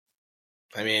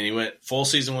 I mean, he went full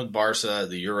season with Barca,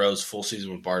 the Euros, full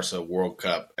season with Barca, World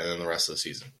Cup, and then the rest of the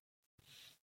season.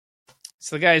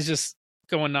 So the guy's just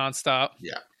going nonstop.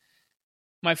 Yeah.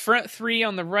 My front 3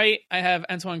 on the right, I have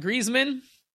Antoine Griezmann,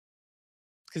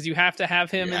 because you have to have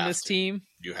him in this team.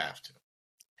 You have to.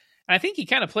 And I think he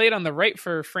kind of played on the right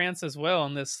for France as well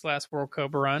in this last World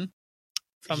Cup run,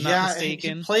 if I'm not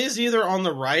mistaken. He plays either on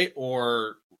the right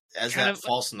or as kind that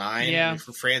false 9. Yeah. I mean,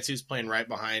 for France, he was playing right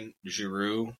behind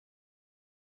Giroud.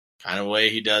 Kind of way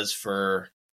he does for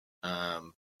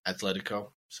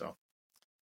Atletico. So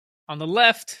on the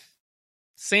left,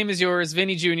 same as yours,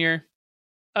 Vinny Jr.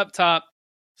 Up top,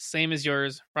 same as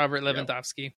yours, Robert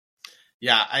Lewandowski.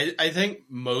 Yeah, I think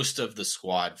most of the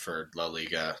squad for La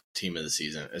Liga team of the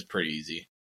season is pretty easy.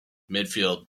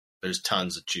 Midfield, there's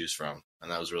tons to choose from, and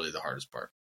that was really the hardest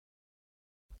part.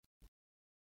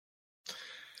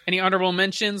 Any honorable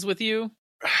mentions with you?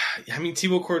 I mean,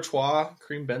 Thibaut Courtois,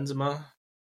 Karim Benzema.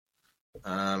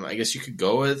 I guess you could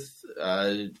go with,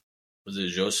 was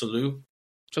it Joselu?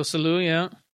 Joselu, yeah.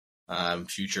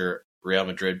 Future Real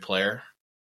Madrid player.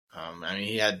 I mean,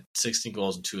 he had 16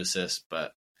 goals and 2 assists,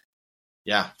 but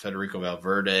yeah, Federico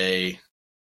Valverde,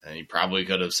 and he probably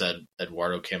could have said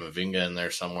Eduardo Camavinga in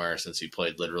there somewhere since he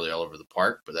played literally all over the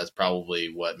park, but that's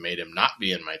probably what made him not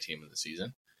be in my team of the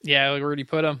season. Yeah, where did he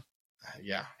put him?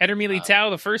 Yeah. Eder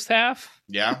Militao the first half?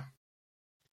 Yeah.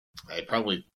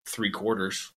 Probably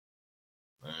 3/4.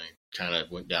 I kind of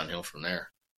went downhill from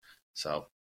there. So,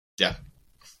 yeah.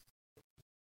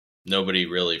 Nobody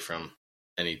really from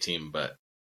any team but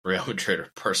Real Madrid or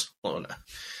Barcelona.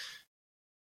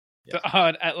 Yeah. The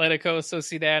odd Atletico,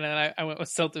 Sociedad, and I went with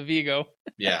Celta Vigo.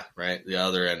 Yeah, right. The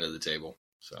other end of the table.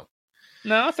 So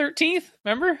no, 13th,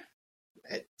 remember?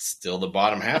 It's still the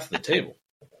bottom half of the table.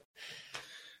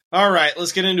 All right,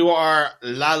 let's get into our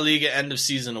La Liga end of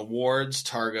season awards.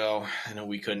 Targo, I know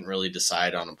we couldn't really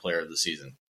decide on a player of the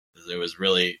season. It was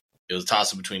a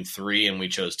toss-up between 3, and we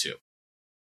chose 2.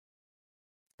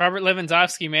 Robert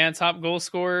Lewandowski, man, top goal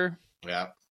scorer.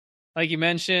 Yeah. Like you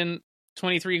mentioned,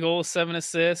 23 goals, 7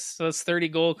 assists. So that's 30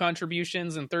 goal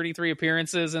contributions and 33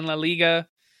 appearances in La Liga.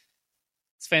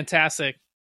 It's fantastic.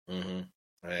 Mm-hmm.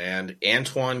 And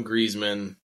Antoine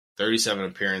Griezmann, 37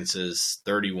 appearances,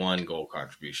 31 goal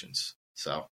contributions.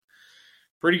 So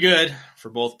pretty good for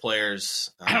both players.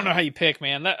 I don't know how you pick,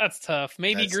 man. That's tough.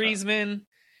 Maybe Griezmann. Tough.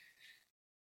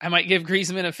 I might give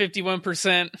Griezmann a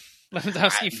 51%.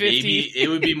 Lewandowski 50. Maybe it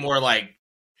would be more like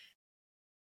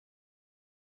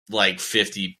like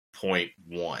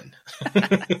 50.1.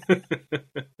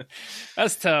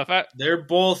 That's tough. They're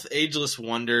both ageless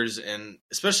wonders, and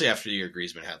especially after the year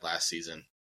Griezmann had last season,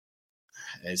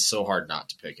 it's so hard not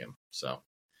to pick him. So,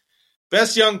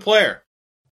 best young player,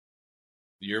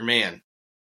 your man.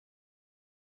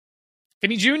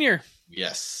 Vinny Jr.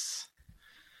 Yes.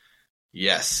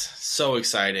 So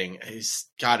exciting. He's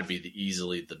got to be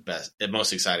easily the best, the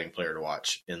most exciting player to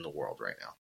watch in the world right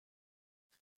now.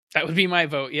 That would be my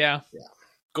vote, yeah.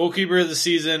 Goalkeeper of the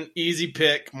season, easy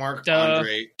pick,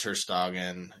 Marc-Andre ter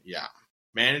Stegen. Yeah.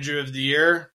 Manager of the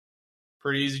year,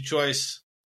 pretty easy choice.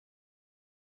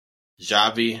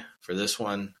 Xavi for this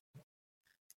one.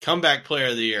 Comeback player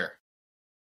of the year,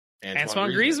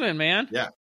 Antoine Griezmann, man. Yeah.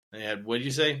 They had, what did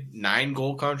you say, 9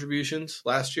 goal contributions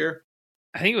last year?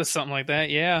 I think it was something like that,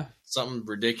 yeah. Something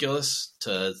ridiculous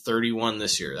to 31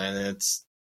 this year. And it's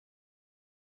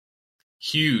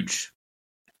huge.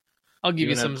 I'll give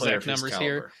you some exact numbers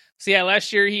here. So, yeah,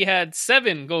 last year he had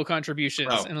 7 goal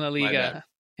contributions in La Liga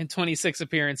in 26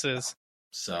 appearances.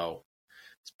 So,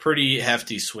 it's a pretty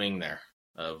hefty swing there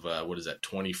of,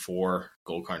 24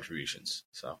 goal contributions.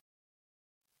 So,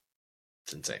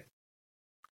 it's insane.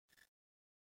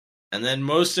 And then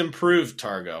most improved,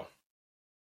 Targo.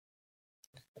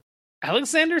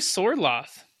 Alexander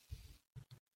Sorloth.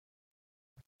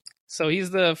 So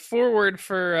he's the forward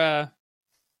for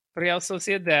Real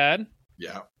Sociedad.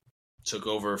 Yeah. Took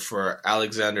over for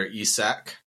Alexander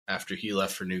Isak after he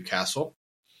left for Newcastle.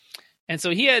 And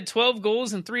so he had 12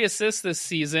 goals and 3 assists this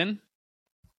season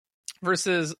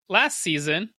versus last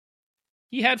season,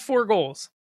 he had 4 goals.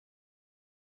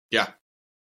 Yeah.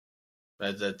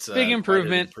 That's big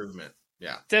improvement.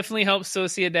 Yeah. Definitely helps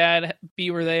Sociedad be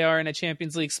where they are in a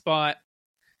Champions League spot,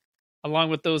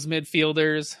 along with those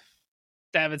midfielders,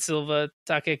 David Silva,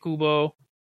 Take Kubo.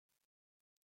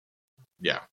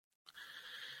 Yeah.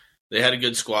 They had a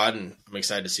good squad, and I'm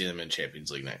excited to see them in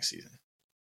Champions League next season.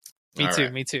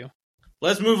 Me too.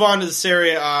 Let's move on to the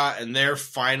Serie A and their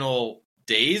final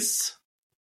days,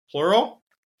 plural.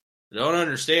 I don't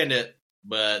understand it,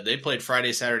 but they played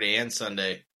Friday, Saturday, and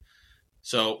Sunday.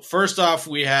 So first off,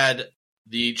 we had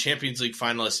the Champions League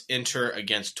finalists Inter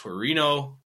against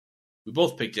Torino. We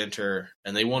both picked Inter,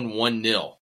 and they won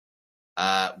 1-0.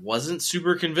 Wasn't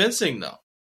super convincing, though.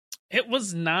 It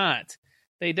was not.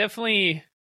 They definitely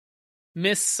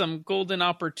missed some golden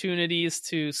opportunities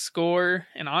to score,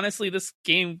 and honestly, this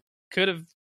game could have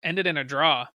ended in a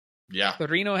draw. Yeah.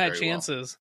 Torino had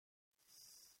chances. Well.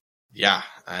 Yeah,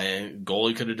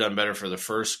 goalie could have done better for the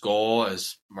first goal,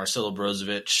 as Marcelo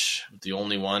Brozovic, the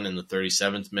only one in the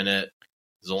 37th minute. It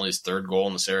was only his 3rd goal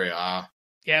in the Serie A.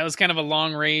 Yeah, it was kind of a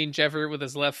long-range effort with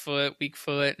his left foot, weak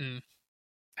foot, and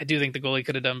I do think the goalie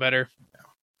could have done better.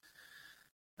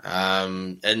 Yeah.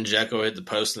 Edin Dzeko hit the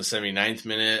post in the 79th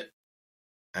minute.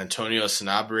 Antonio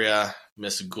Sanabria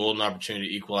missed a golden opportunity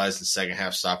to equalize in the second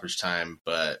half stoppage time,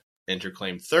 but Inter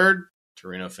claimed 3rd.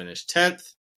 Torino finished 10th.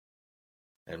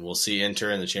 And we'll see Inter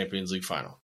in the Champions League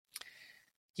final.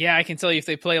 Yeah, I can tell you if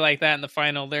they play like that in the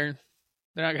final, they're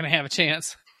not going to have a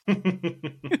chance. I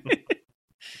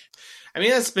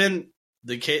mean, that's been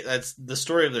the case. That's the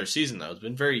story of their season, though. It's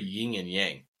been very yin and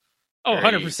yang. Oh,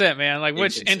 100%, man. Like,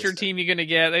 which Inter team you going to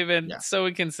get? They've been so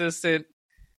inconsistent.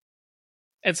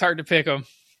 It's hard to pick them.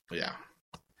 Yeah.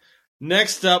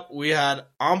 Next up, we had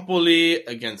Empoli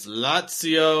against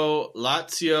Lazio.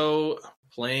 Lazio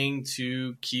playing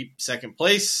to keep second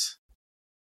place.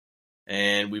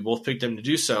 And we both picked them to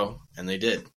do so, and they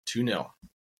did. 2-0.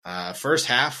 First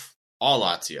half, all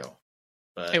Lazio.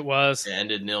 But it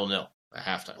ended 0-0 at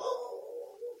halftime.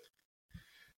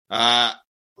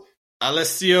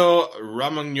 Alessio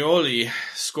Romagnoli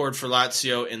scored for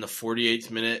Lazio in the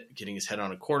 48th minute, getting his head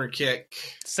on a corner kick.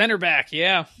 Center back,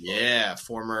 yeah. Yeah,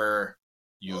 former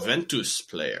Juventus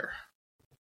player.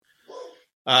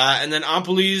 And then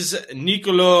Empoli's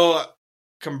Nicolo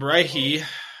Cambiaghi.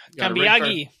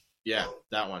 Yeah,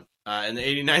 that one. In the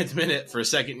 89th minute for a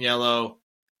second yellow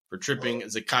for tripping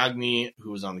Zaccagni,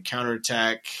 who was on the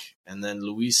counterattack. And then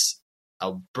Luis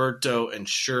Alberto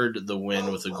ensured the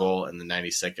win with a goal in the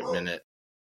 92nd minute.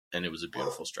 And it was a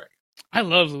beautiful strike. I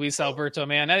love Luis Alberto,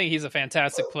 man. I think he's a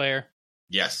fantastic player.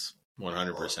 Yes,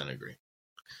 100% agree.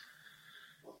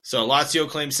 So Lazio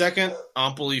claimed second,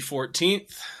 Empoli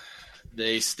 14th.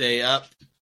 They stay up.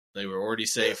 They were already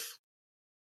safe.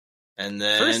 And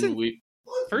then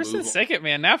first and second,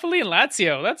 man. Napoli and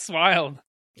Lazio. That's wild.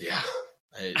 Yeah.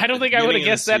 I don't think I would have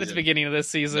guessed that at the beginning of this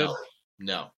season.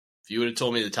 No. If you would have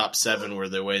told me the top 7 were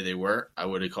the way they were, I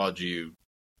would have called you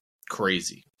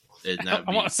crazy. I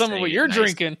want some of what you're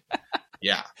drinking.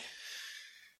 Yeah.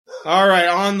 All right,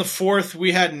 on the 4th,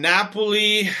 we had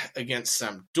Napoli against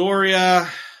Sampdoria.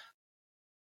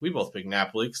 We both picked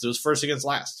Napoli because it was first against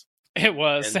last. It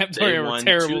was. And Sampdoria were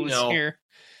terrible this year.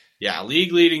 Yeah,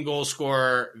 league-leading goal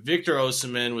scorer Victor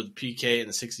Osimhen with PK in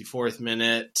the 64th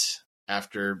minute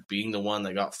after being the one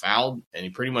that got fouled, and he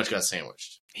pretty much got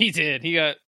sandwiched. He did. He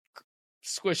got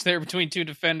squished there between two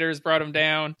defenders, brought him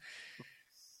down,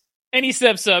 and he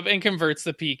steps up and converts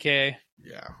the PK.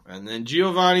 Yeah, and then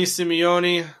Giovanni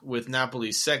Simeone with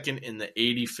Napoli's second in the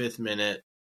 85th minute.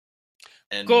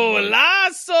 And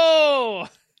Golazo!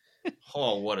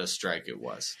 Oh, what a strike it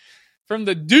was. From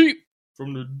the deep.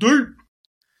 From the deep.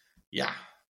 Yeah.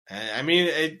 I mean,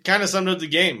 it kind of summed up the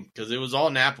game because it was all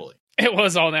Napoli. It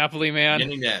was all Napoli, man.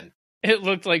 Beginning to end. It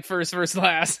looked like first versus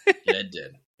last. Yeah, it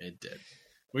did. It did.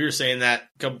 We were saying that,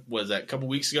 a couple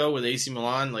weeks ago with AC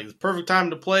Milan, like the perfect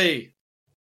time to play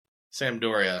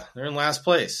Sampdoria. They're in last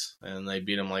place, and they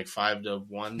beat them like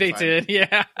 5-1. They did,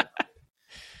 yeah.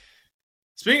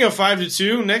 Speaking of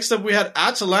 5-2, next up we had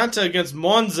Atalanta against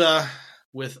Monza.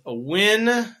 With a win,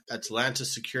 Atalanta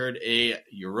secured a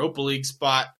Europa League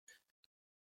spot,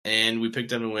 and we picked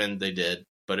them to win. They did,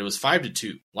 but it was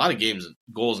 5-2. A lot of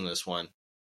goals in this one.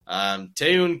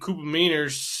 Teun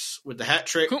Koopmeiners with the hat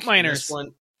trick. Koopmeiners.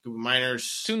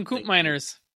 Teun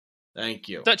Koopmeiners. Thank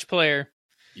you. Dutch player.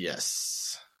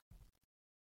 Yes.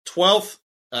 12th,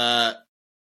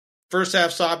 first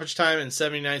half stoppage time and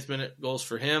 79th minute goals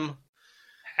for him.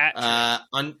 Hat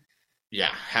trick.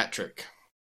 Hat trick.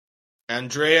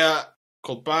 Andrea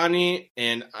Colpani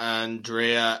and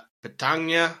Andrea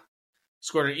Petagna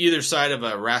scored on either side of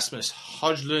a Rasmus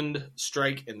Højlund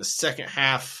strike in the second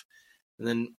half. And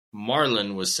then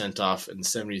Marlon was sent off in the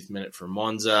 70th minute for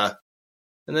Monza.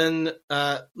 And then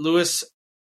Luis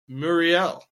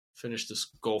Muriel finished this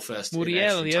goal fest in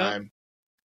extra time.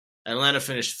 Atlanta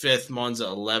finished 5th, Monza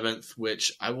 11th,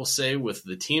 which I will say with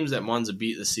the teams that Monza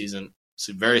beat this season, it's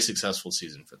a very successful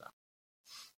season for them.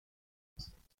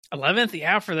 11th,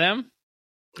 yeah, for them.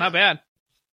 Not bad.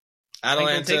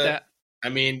 Atalanta, take that. I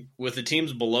mean, with the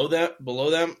teams below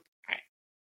them,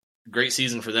 great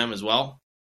season for them as well.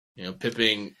 You know,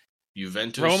 pipping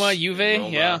Juventus, Roma,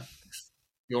 yeah.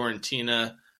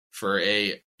 Fiorentina for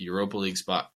a Europa League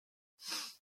spot.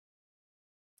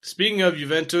 Speaking of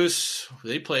Juventus,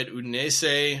 they played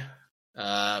Udinese.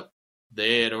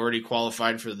 They had already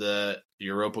qualified for the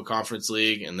Europa Conference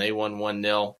League, and they won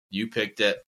 1-0. You picked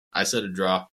it. I said a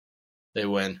draw. They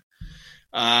win.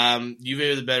 Juve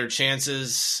with the better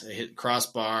chances. They hit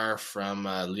crossbar from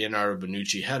Leonardo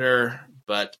Bonucci header,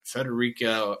 but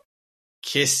Federico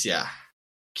Chiesa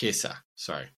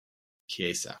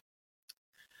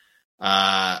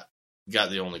got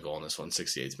the only goal in this one,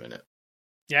 68th minute.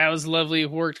 Yeah, it was a lovely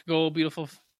worked goal, beautiful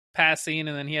passing,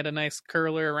 and then he had a nice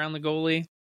curler around the goalie.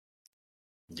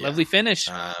 Yeah. Lovely finish.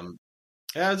 Yeah,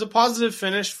 it was a positive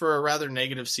finish for a rather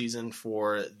negative season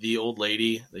for the old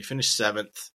lady. They finished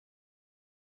 7th.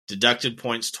 Deducted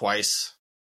points twice.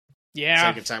 Yeah.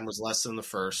 Second time was less than the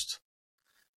first.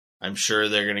 I'm sure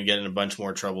they're going to get in a bunch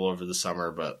more trouble over the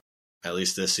summer, but at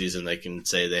least this season they can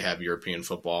say they have European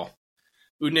football.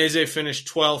 Udinese finished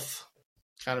 12th.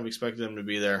 Kind of expected them to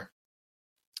be there.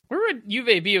 Where would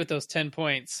Juve be with those 10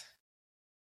 points?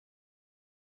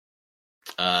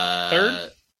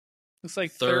 Third? Looks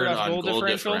like third off on goal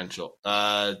differential.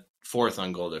 Fourth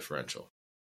on goal differential.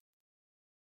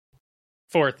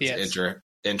 Fourth, yes.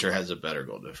 Inter has a better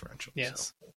goal differential.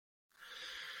 Yes.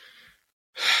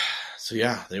 So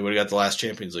yeah, they would have got the last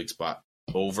Champions League spot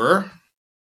over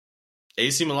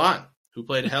AC Milan, who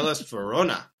played Hellas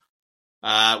Verona.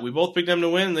 We both picked them to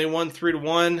win. They won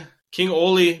 3-1. King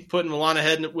Oli put Milan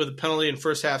ahead with a penalty in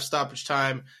first half stoppage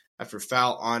time after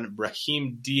foul on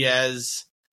Brahim Diaz.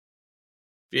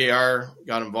 VAR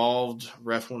got involved.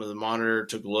 Ref went to the monitor,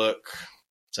 took a look,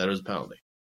 said it was a penalty.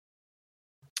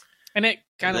 And it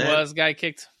kind of was. Guy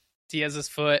kicked Diaz's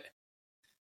foot.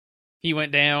 He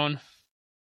went down.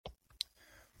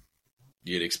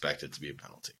 You'd expect it to be a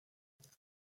penalty.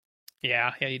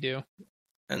 Yeah, you do.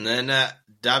 And then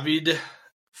David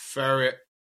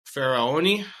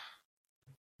Faraoni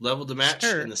leveled the match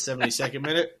in the 72nd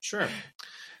minute. Sure.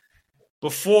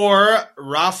 Before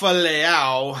Rafa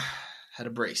Leao had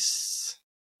a brace.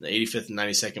 The 85th and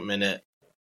 92nd minute.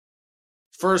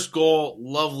 First goal,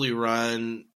 lovely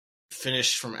run.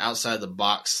 Finished from outside the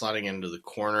box, sliding into the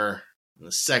corner. And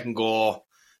the second goal,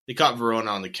 they caught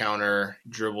Verona on the counter,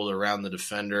 dribbled around the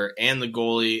defender and the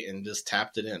goalie, and just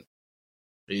tapped it in.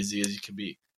 Easy as you could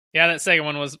be. Yeah, that second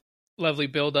one was lovely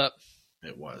build-up.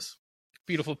 It was.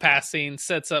 Beautiful passing.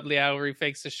 Sets up Leao where he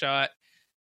fakes a shot.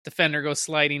 Defender goes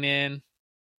sliding in.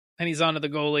 And he's onto the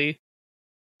goalie.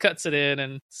 cuts it in,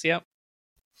 and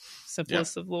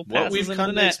simplest of little passes what we've into come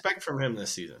the to net. expect from him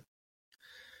this season.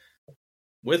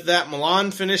 With that,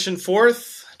 Milan finishing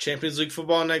 4th, Champions League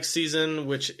football next season,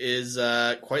 which is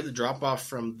quite the drop-off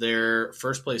from their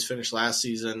first-place finish last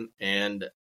season, and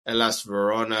Hellas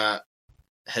Verona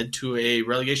head to a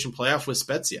relegation playoff with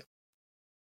Spezia.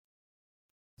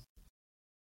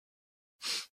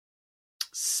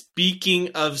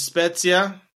 Speaking of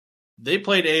Spezia, they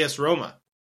played AS Roma.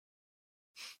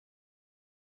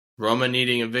 Roma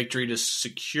needing a victory to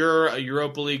secure a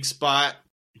Europa League spot.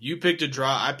 You picked a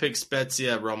draw. I picked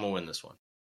Spezia. Roma win this one.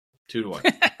 2-1.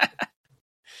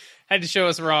 Had to show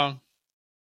us wrong.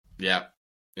 Yeah.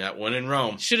 Yeah, one in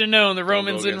Rome. Should have known the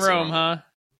Romans in Rome, huh?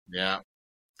 Yeah.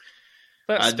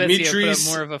 But Spezia put up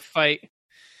more of a fight.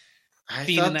 I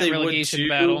being in thought that they relegation would too.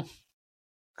 battle.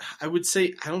 I would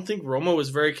say I don't think Roma was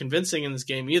very convincing in this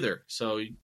game either. So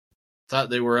I thought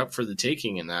they were up for the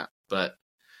taking in that. But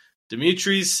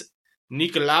Dimitris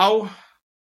Nicolaou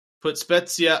put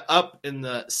Spezia up in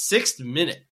the 6th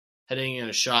minute, heading in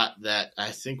a shot that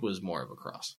I think was more of a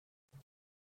cross.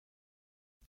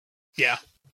 Yeah.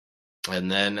 And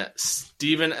then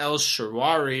Steven El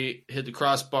Shawari hit the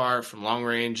crossbar from long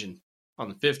range, and on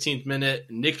the 15th minute,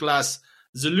 Niklas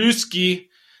Zaluski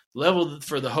leveled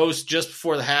for the host just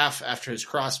before the half after his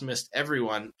cross missed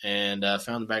everyone and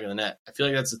found the back of the net. I feel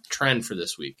like that's a trend for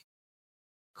this week.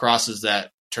 Crosses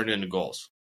that turn into goals.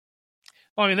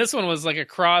 Well, I mean, this one was like a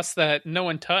cross that no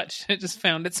one touched. It just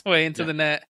found its way into the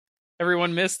net.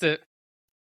 Everyone missed it.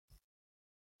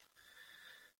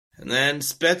 And then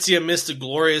Spezia missed a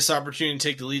glorious opportunity to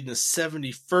take the lead in the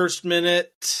 71st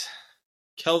minute.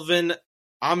 Kelvin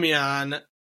Amian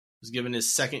was given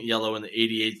his second yellow in the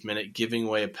 88th minute, giving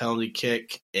away a penalty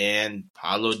kick, and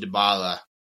Paulo Dybala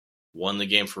won the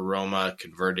game for Roma,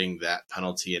 converting that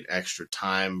penalty in extra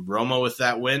time. Roma, with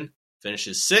that win,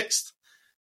 finishes 6th,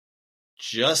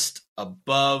 just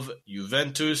above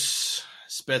Juventus.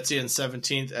 Spezia in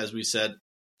 17th, as we said,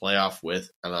 playoff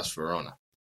with Hellas Verona.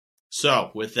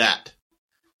 So, with that,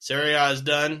 Serie A is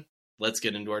done. Let's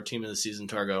get into our team of the season,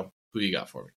 Targo. Who you got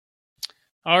for me?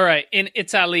 All right. In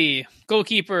Italy,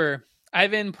 goalkeeper,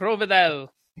 Ivan Provedel.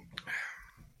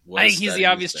 I think he's the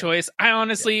obvious choice. I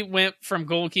honestly went from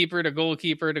goalkeeper to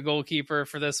goalkeeper to goalkeeper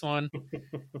for this one.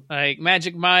 Like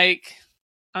Magic Mike,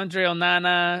 Andre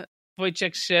Onana,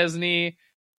 Wojciech Szczesny.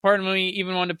 Part of me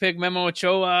even wanted to pick Memo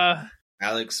Ochoa.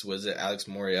 Alex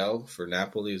Moriel for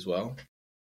Napoli as well?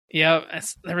 Yeah,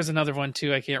 there was another one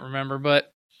too. I can't remember,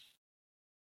 but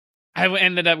I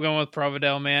ended up going with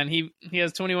Provedel, man. He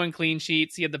has 21 clean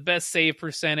sheets. He had the best save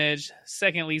percentage,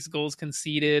 second least goals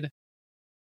conceded.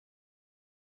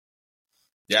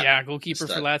 Yeah, goalkeeper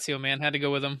for Lazio, man. Had to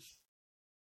go with him.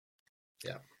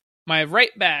 Yeah. My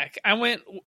right back, I went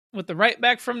with the right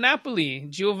back from Napoli,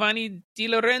 Giovanni Di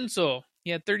Lorenzo.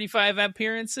 He had 35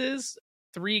 appearances,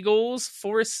 3 goals,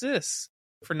 4 assists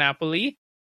for Napoli.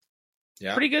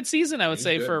 Yeah. Pretty good season, I would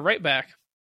say, for a right back.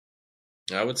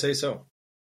 I would say so.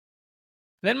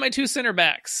 Then my 2 center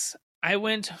backs. I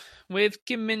went with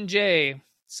Kim Min-jae,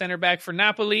 center back for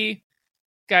Napoli.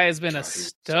 Guy has been a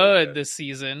stud this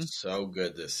season. So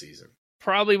good this season.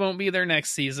 Probably won't be there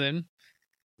next season.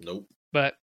 Nope.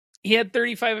 But he had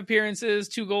 35 appearances,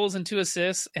 2 goals and 2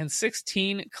 assists, and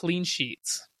 16 clean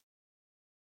sheets.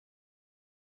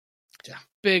 Yeah.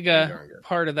 Big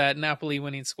part of that Napoli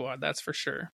winning squad, that's for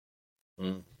sure.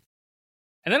 And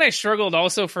then I struggled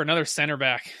also for another center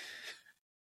back.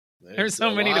 There's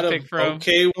so many to pick from.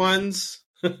 Okay ones.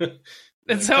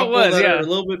 That's how it was, yeah. A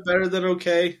little bit better than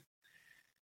okay.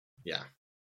 Yeah.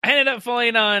 I ended up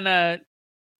falling on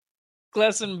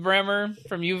Glesson Bremer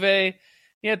from Juve.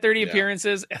 He had 30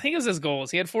 appearances. I think it was his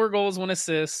goals. He had 4 goals, 1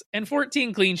 assist, and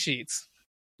 14 clean sheets.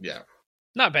 Yeah.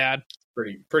 Not bad.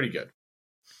 Pretty good.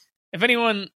 If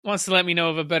anyone wants to let me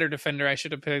know of a better defender I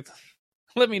should have picked,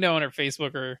 let me know on our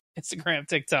Facebook or Instagram,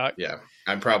 TikTok. Yeah,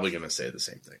 I'm probably going to say the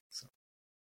same thing. So.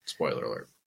 Spoiler alert.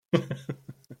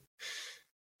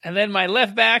 And then my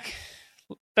left back,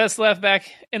 best left back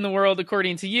in the world,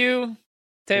 according to you,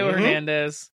 Theo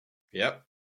Hernandez. Yep.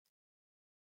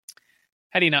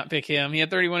 How do you not pick him? He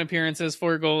had 31 appearances,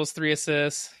 4 goals, 3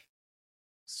 assists.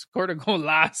 Scored a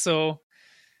golazo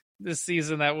this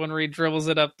season, that one where he dribbles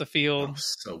it up the field. Oh,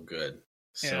 so good.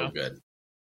 So good.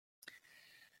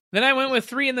 Then I went with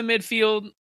 3 in the midfield.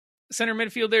 Center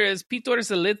midfielder is Piotr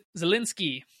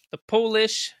Zielinski, the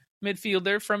Polish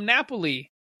midfielder from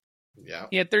Napoli. Yeah.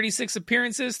 He had 36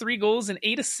 appearances, 3 goals, and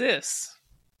 8 assists.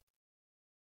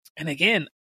 And again,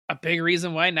 a big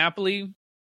reason why Napoli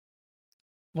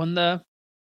won the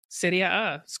Serie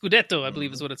A. Scudetto, I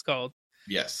believe is what it's called.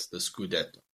 Yes, the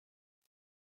Scudetto.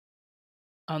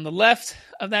 On the left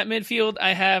of that midfield,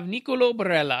 I have Nicolo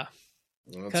Barella.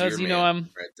 Because, I'm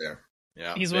right there.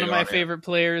 Yeah, he's one of my favorite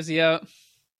players. Yeah.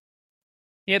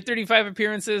 He had 35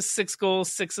 appearances, 6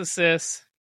 goals, 6 assists.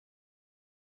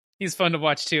 He's fun to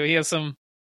watch, too. He has some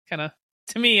kind of,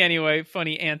 to me anyway,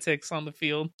 funny antics on the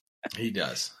field. He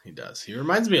does. He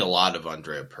reminds me a lot of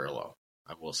Andrea Pirlo,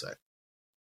 I will say.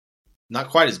 Not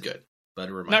quite as good, but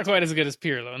it reminds Not quite as good as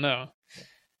Pirlo, no.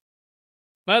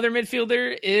 My other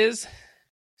midfielder is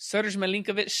Serge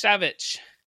Milinkovic-Savic,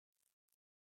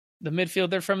 the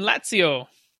midfielder from Lazio.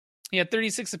 He had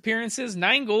 36 appearances,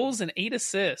 9 goals, and 8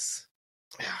 assists.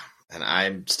 Yeah, and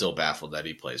I'm still baffled that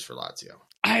he plays for Lazio.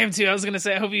 I am too. I was going to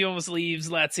say, I hope he almost leaves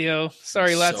Lazio.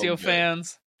 Sorry, Lazio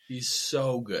fans. He's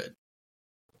so good.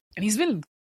 And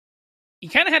he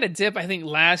kind of had a dip, I think,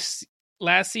 last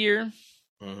year.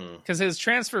 Because his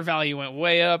transfer value went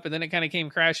way up, and then it kind of came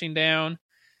crashing down.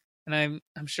 And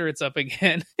I'm sure it's up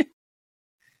again.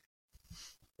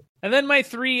 And then my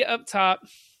 3 up top.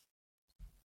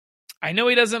 I know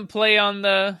he doesn't play on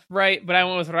the right, but I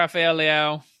went with Rafael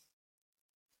Leao.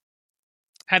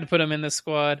 Had to put him in the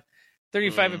squad.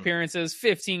 35 appearances,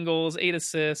 15 goals, 8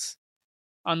 assists.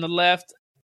 On the left,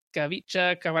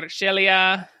 Gavica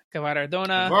Kvaratskhelia,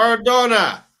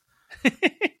 Kvaradona.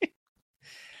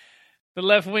 The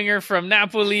left winger from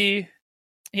Napoli.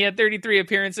 He had 33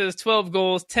 appearances, 12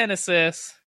 goals, 10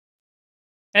 assists.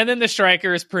 And then the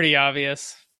striker is pretty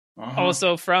obvious.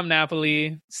 Also from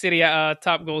Napoli, Serie A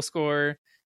top goal scorer,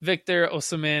 Victor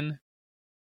Osimhen.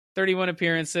 31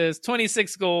 appearances,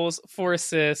 26 goals, 4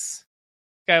 assists.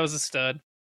 Guy was a stud.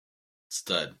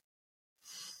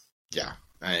 Yeah.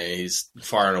 He's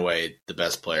far and away the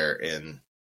best player in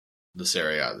the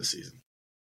Serie A this season.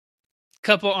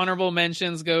 Couple honorable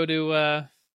mentions go to,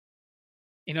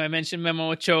 I mentioned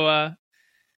Memo Ochoa,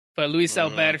 but Luis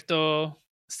Alberto,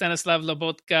 Stanislav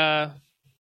Lobotka,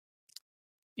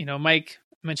 Mike,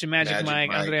 I mentioned Magic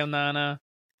Mike, Andre Onana.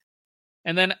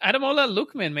 And then Ademola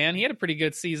Lookman, man, he had a pretty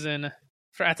good season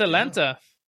for Atalanta.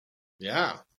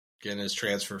 Yeah. Getting his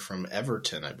transfer from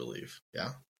Everton, I believe.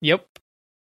 Yeah. Yep.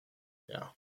 Yeah.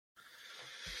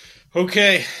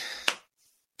 Okay.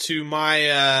 To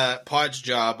my podge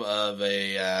job of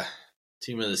a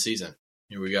team of the season.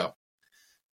 Here we go.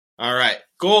 All right.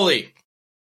 Goalie.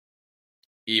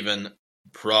 Ivan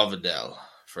Provedel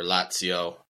for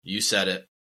Lazio. You said it.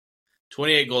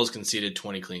 28 goals conceded,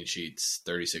 20 clean sheets,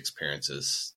 36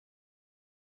 appearances.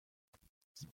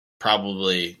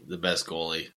 Probably the best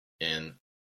goalie in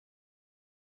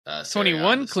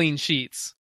 21 clean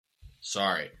sheets.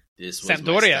 Sorry. This was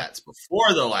Sampdoria. my stats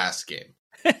before the last game.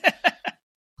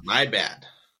 My bad.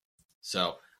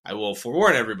 So I will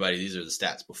forewarn everybody, these are the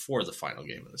stats before the final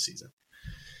game of the season.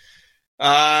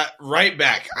 Right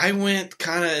back. I went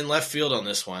kind of in left field on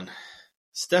this one.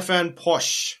 Stefan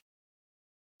Posch.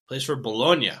 Plays for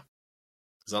Bologna.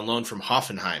 He's on loan from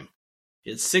Hoffenheim.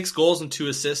 He had 6 goals and 2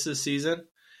 assists this season.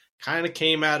 Kind of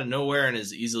came out of nowhere and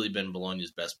has easily been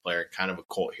Bologna's best player. Kind of a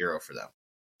cult hero for them.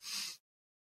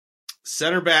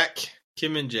 Center back,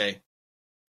 Kim Min-jae.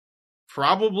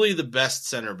 Probably the best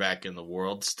center back in the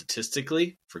world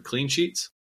statistically for clean sheets.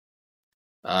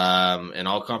 In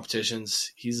all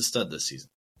competitions, he's a stud this season.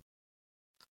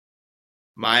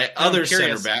 My other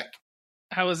center back.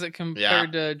 How is it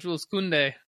compared to Jules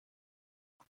Koundé?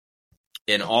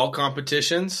 In all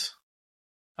competitions?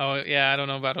 Oh, yeah, I don't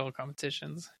know about all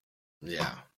competitions.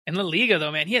 Yeah. In La Liga,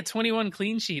 though, man, he had 21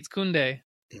 clean sheets, Koundé.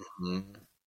 Mm-hmm.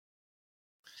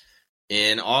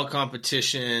 In all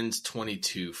competitions,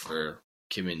 22 for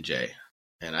Kim Min-jae.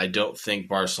 And I don't think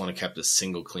Barcelona kept a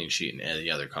single clean sheet in any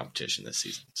other competition this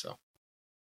season. So,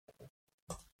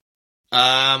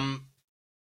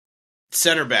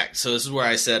 center back. So this is where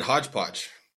I said hodgepodge,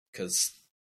 because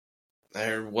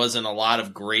there wasn't a lot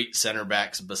of great center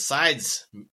backs besides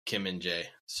Kim Min-jae.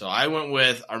 So I went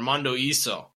with Armando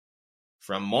Iso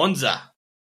from Monza.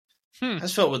 I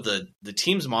just felt with the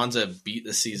teams Monza beat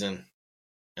this season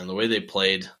and the way they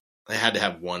played, they had to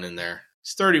have one in there.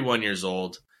 He's 31 years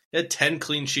old. He had 10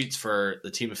 clean sheets for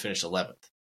the team to finish 11th.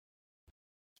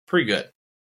 Pretty good.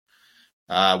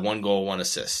 1 goal, 1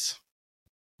 assist.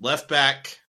 Left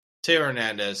back, Teo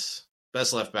Hernandez.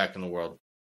 Best left back in the world.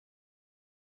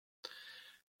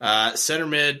 Center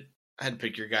mid, I had to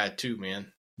pick your guy too,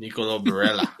 man. Nicolo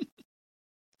Barella.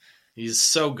 He's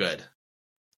so good.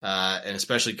 And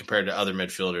especially compared to other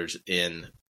midfielders in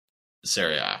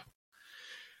Serie A.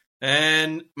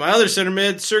 And my other center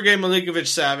mid, Sergej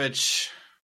Milinkovic-Savic.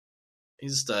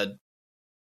 He's a stud.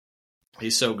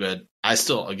 He's so good. I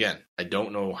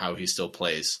don't know how he still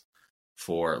plays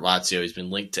for Lazio. He's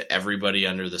been linked to everybody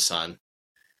under the sun.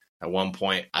 At one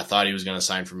point, I thought he was going to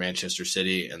sign for Manchester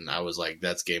City, and I was like,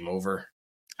 that's game over.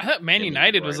 I thought Man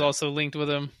United was also linked with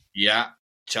him. Yeah,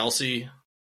 Chelsea.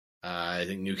 I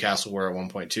think Newcastle were at 1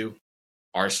 point too.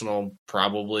 Arsenal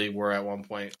probably were at 1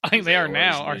 point. I think they are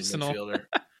now, Arsenal.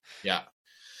 Yeah.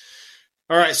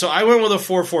 All right, so I went with a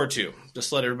 4-4-2, just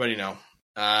to let everybody know.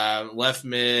 Left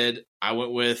mid, I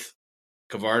went with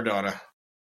Cavardona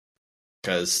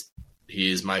because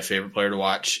he's my favorite player to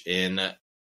watch in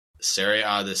Serie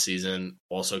A this season.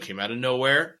 Also came out of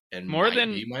nowhere. And more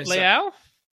than Leao?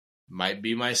 Might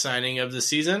be my signing of the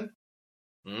season.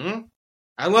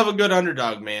 I love a good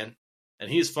underdog, man,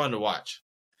 and he's fun to watch.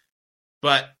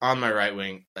 But on my right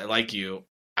wing, like you,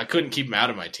 I couldn't keep him out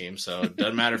of my team, so it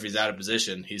doesn't matter if he's out of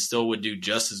position. He still would do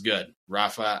just as good.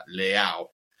 Rafa Leao.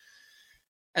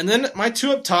 And then my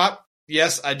two up top,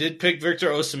 yes, I did pick Victor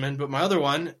Osimhen, but my other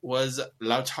one was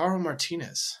Lautaro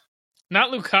Martinez.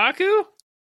 Not Lukaku?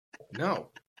 No.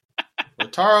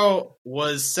 Lautaro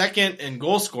was second in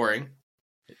goal scoring,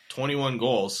 21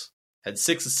 goals, had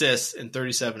 6 assists in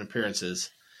 37 appearances.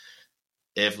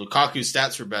 If Lukaku's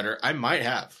stats were better, I might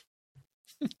have,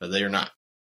 but they are not.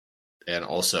 And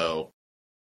also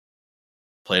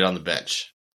played on the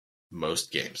bench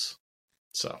most games.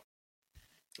 So,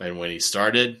 and when he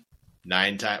started,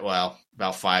 9 times, well,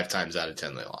 about 5 times out of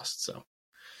 10 they lost. So,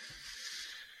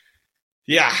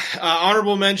 yeah.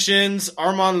 Honorable mentions: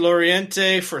 Armand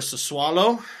Loriente for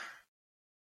Sassuolo,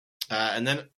 and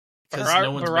then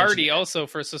Berardi also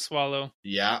for Sassuolo.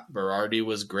 Yeah, Berardi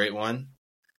was a great one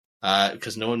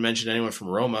because no one mentioned anyone from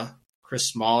Roma. Chris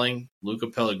Smalling, Luca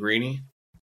Pellegrini.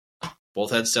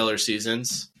 Both had stellar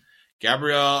seasons.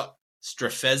 Gabriel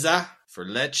Strefezza for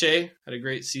Lecce had a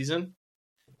great season.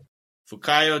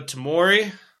 Fukayo Tomori,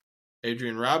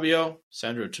 Adrian Rabiot,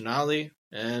 Sandro Tonali,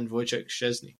 and Wojciech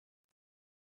Szczesny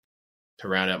to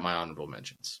round out my honorable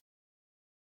mentions.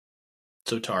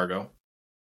 So Targo.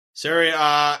 Serie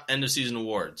A end of season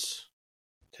awards.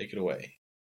 Take it away.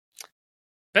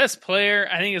 Best player,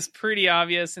 I think, is pretty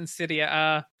obvious in Serie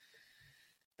A.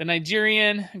 The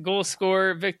Nigerian goal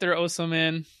scorer, Victor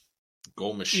Osimhen.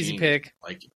 Goal machine. Easy pick.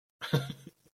 Like it.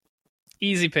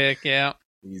 Easy pick, yeah.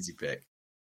 Easy pick.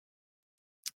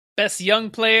 Best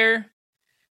young player,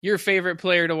 your favorite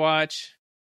player to watch,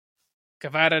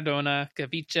 Cavaradona,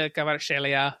 Kavicha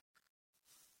Kvaratskhelia.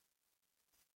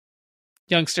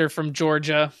 Youngster from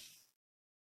Georgia.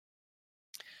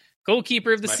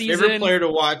 Goalkeeper of the season. My favorite player to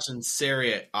watch in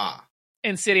Serie A.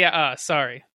 In Serie A,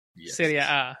 sorry. Yes. Serie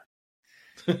A.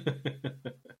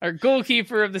 Our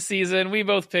goalkeeper of the season, we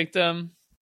both picked him.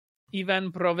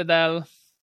 Ivan Provedel,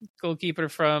 goalkeeper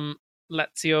from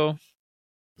Lazio.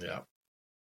 Yeah.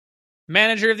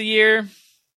 Manager of the year,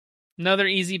 another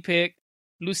easy pick,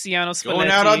 Luciano Spalletti. Going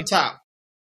out on top.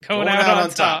 Going out on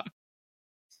top.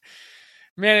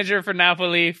 Manager for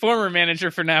Napoli, former manager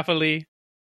for Napoli.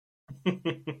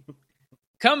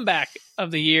 Comeback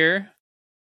of the year,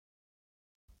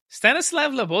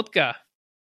 Stanislav Lobotka.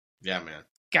 Yeah, man.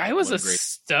 Guy was a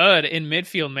stud in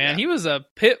midfield, man. Yeah. He was a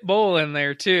pit bull in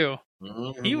there, too.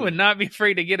 Mm-hmm. He would not be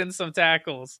afraid to get in some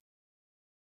tackles.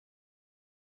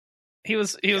 He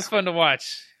was fun to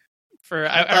watch.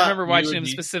 I remember watching him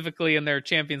specifically in their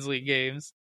Champions League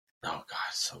games. Oh,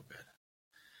 God, so good.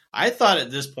 I thought at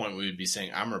this point we would be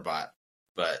saying Amrabat,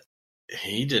 but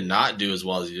he did not do as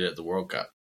well as he did at the World Cup.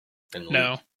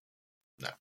 No.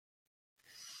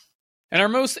 And our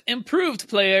most improved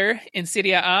player in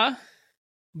Serie A,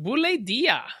 Boulaye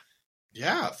Dia.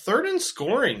 Yeah, third in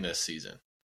scoring this season.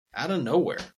 Out of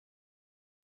nowhere.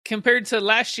 Compared to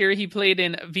last year, he played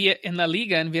in La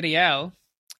Liga and Villarreal.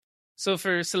 So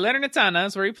for Salernitana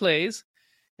is where he plays.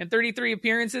 In 33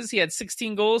 appearances, he had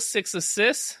 16 goals, 6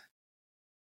 assists.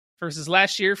 Versus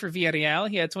last year for Villarreal,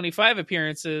 he had 25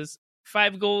 appearances,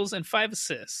 5 goals, and 5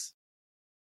 assists.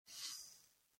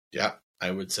 Yeah,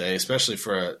 I would say, especially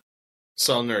for a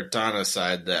Salernitana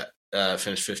side that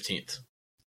finished 15th.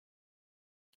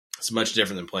 It's much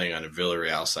different than playing on a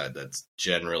Villarreal side that's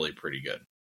generally pretty good.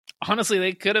 Honestly,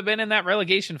 they could have been in that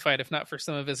relegation fight if not for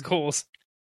some of his goals.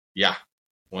 Yeah,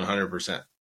 100%.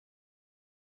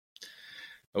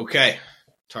 Okay,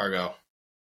 Targo,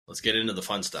 let's get into the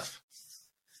fun stuff.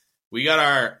 We got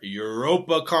our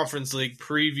Europa Conference League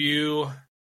preview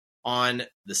on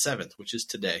the 7th, which is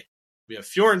today. We have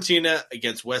Fiorentina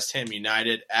against West Ham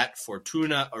United at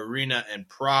Fortuna Arena in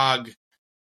Prague.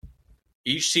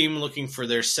 Each team looking for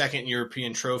their second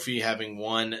European trophy, having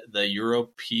won the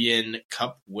European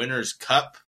Cup Winners'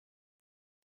 Cup.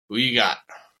 Who you got?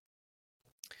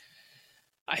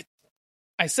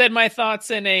 I said my thoughts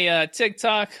in a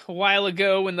TikTok a while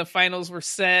ago when the finals were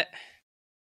set.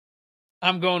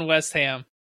 I'm going West Ham.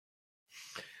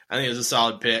 I think it was a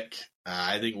solid pick.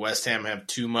 I think West Ham have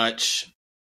too much,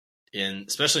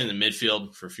 especially in the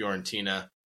midfield for Fiorentina.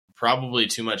 Probably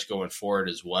too much going forward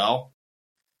as well.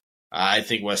 I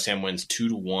think West Ham wins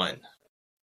 2-1.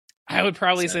 I would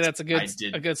probably say that's a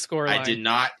good score line. I did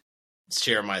not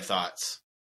share my thoughts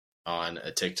on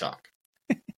a TikTok.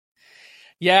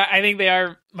 Yeah, I think they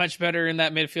are much better in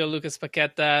that midfield. Lucas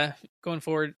Paqueta going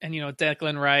forward, and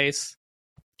Declan Rice,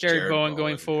 Jared Bowen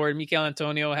going forward. Mikel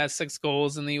Antonio has 6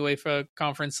 goals in the UEFA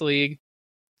Conference League.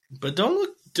 But don't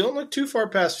look too far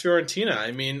past Fiorentina.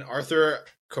 I mean, Arthur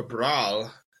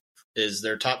Cabral is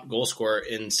their top goal scorer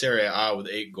in Serie A with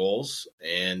 8 goals,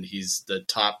 and he's the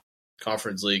top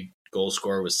Conference League goal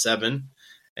scorer with 7.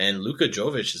 And Luka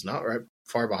Jovic is not right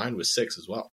far behind with 6 as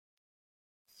well.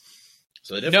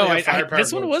 So they definitely have firepower.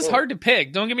 This one was hard to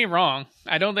pick. Don't get me wrong.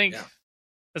 I don't think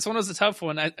this one was a tough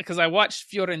one because I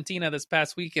watched Fiorentina this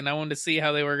past weekend. I wanted to see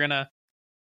how they were gonna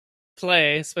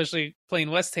play, especially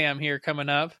playing West Ham here coming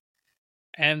up,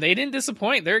 and they didn't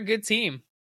disappoint. They're a good team.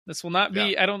 This will not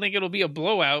be. I don't think it'll be a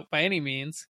blowout by any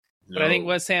means, but I think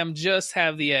West Ham just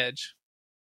have the edge.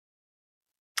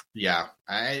 Yeah,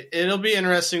 it'll be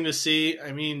interesting to see.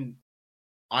 I mean,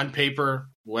 on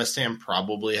paper, West Ham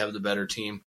probably have the better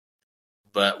team.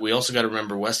 But we also got to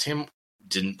remember West Ham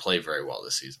didn't play very well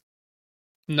this season.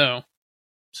 No.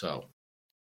 So.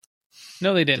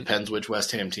 No, they didn't. Depends which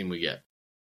West Ham team we get.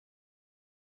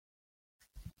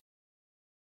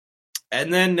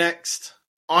 And then next,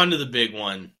 on to the big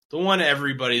one. The one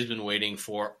everybody's been waiting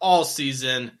for all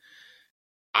season.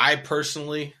 I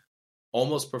personally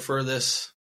almost prefer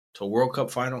this to World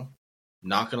Cup final.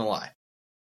 Not going to lie.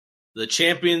 The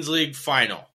Champions League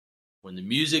final. When the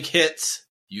music hits,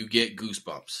 you get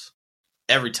goosebumps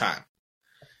every time.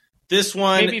 This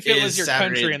one maybe if it was your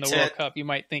Saturday country in the World Cup, you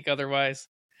might think otherwise.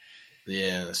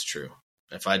 Yeah, that's true.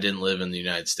 If I didn't live in the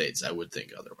United States, I would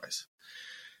think otherwise.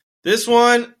 This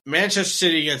one, Manchester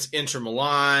City against Inter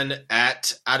Milan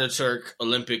at Ataturk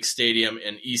Olympic Stadium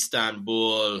in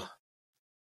Istanbul.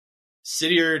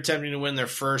 City are attempting to win their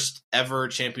first ever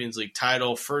Champions League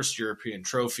title, first European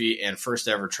trophy, and first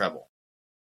ever treble.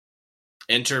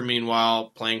 Inter,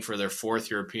 meanwhile, playing for their 4th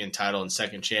European title and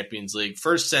 2nd Champions League,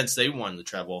 first since they won the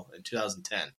treble in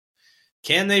 2010.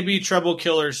 Can they be treble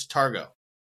killers, Targo?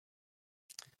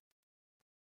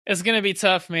 It's going to be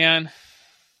tough, man.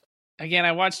 Again,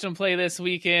 I watched them play this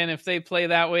weekend. If they play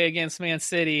that way against Man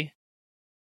City,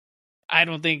 I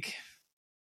don't think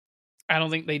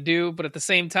they do. But at the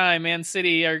same time, Man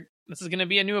City this is going to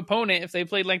be a new opponent. If they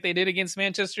played like they did against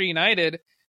Manchester United,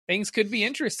 things could be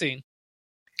interesting.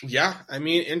 Yeah, I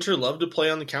mean, Inter love to play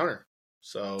on the counter.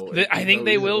 So I think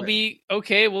they will be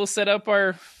okay. We'll set up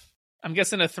I'm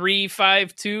guessing a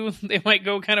 3-5-2. They might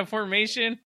go kind of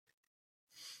formation.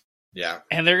 Yeah.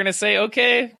 And they're going to say,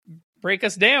 okay, break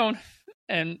us down.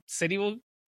 And City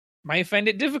might find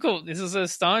it difficult. This is a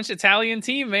staunch Italian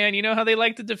team, man. You know how they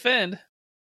like to defend.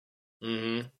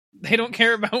 Mm-hmm. They don't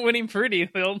care about winning pretty.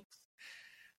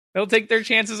 They'll take their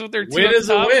chances with their 2 win up is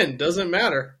top. A win. Doesn't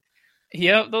matter.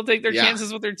 Yep, they'll take their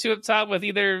chances with their 2 up top with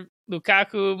either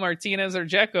Lukaku, Martinez, or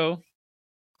Dzeko.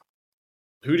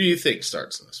 Who do you think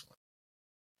starts in this one?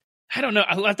 I don't know.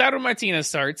 Lautaro Martinez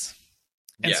starts.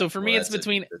 And so for me, it's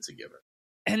between that's a given.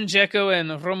 Edin Dzeko and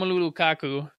Romelu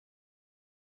Lukaku.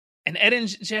 And Edin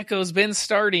Dzeko's been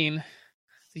starting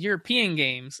the European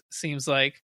games, seems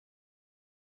like.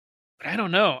 But I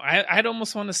don't know. I'd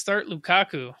almost want to start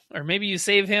Lukaku. Or maybe you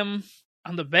save him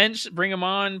on the bench, bring him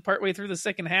on partway through the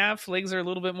second half. Legs are a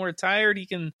little bit more tired. He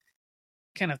can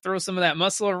kind of throw some of that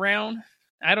muscle around.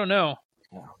 I don't know.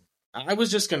 I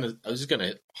was just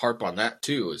gonna harp on that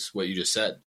too, is what you just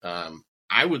said.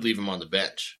 I would leave him on the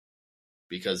bench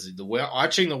because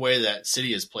watching the way that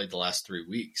City has played the last 3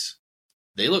 weeks,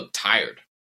 they look tired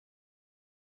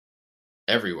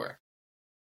everywhere.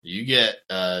 You get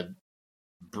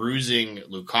bruising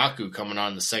Lukaku coming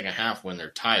on in the second half when they're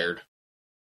tired.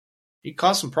 He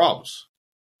caused some problems.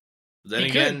 Then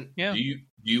again, do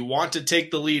you want to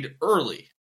take the lead early?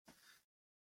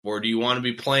 Or do you want to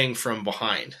be playing from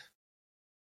behind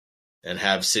and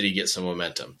have City get some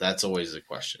momentum? That's always the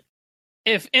question.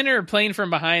 If Inter are playing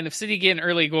from behind, if City get an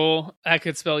early goal, that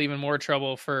could spell even more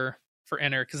trouble for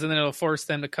Inter, because then it'll force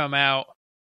them to come out.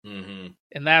 Mm-hmm.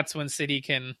 And that's when City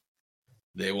can...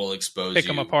 They will expose pick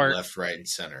them apart. Left, right, and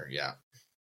center. Yeah.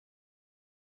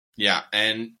 Yeah,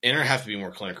 and Inter have to be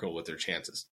more clinical with their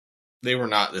chances. They were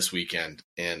not this weekend,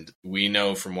 and we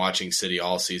know from watching City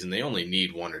all season, they only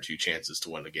need 1 or 2 chances to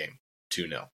win the game.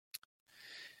 2-0.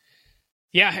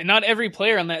 Yeah, and not every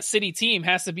player on that City team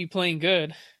has to be playing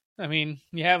good. I mean,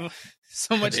 you have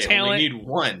so much they talent. Only need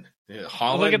 1. Yeah,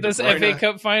 Haaland, Look at this De Bruyne, FA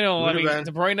Cup final. I mean, Rudivan.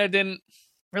 De Bruyne didn't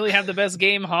really have the best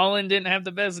game. Haaland didn't have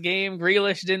the best game.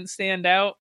 Grealish didn't stand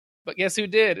out. But guess who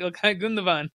did? Ilkay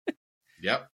Gundogan.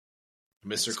 Yep.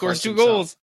 Mr. Scores Clutch 2 himself.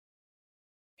 goals.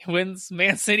 He wins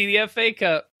Man City the FA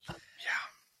Cup.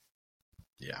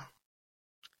 Yeah.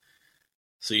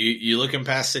 So you looking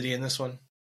past City in this one?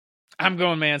 I'm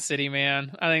going Man City,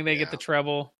 man. I think they get the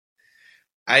treble.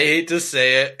 I hate to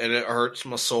say it, and it hurts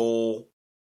my soul.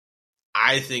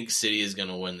 I think City is going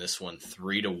to win this one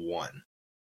 3-1.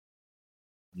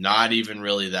 Not even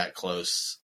really that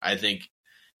close. I think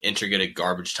Inter get a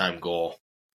garbage time goal,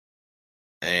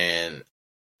 and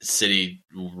City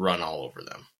will run all over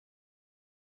them.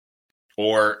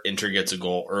 Or Inter gets a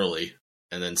goal early,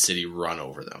 and then City run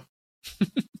over them.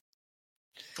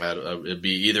 It'd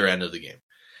be either end of the game.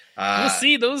 We'll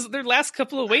see. Their last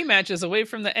couple of away matches away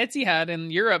from the Etihad in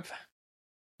Europe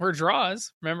were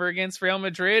draws. Remember, against Real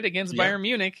Madrid, against Bayern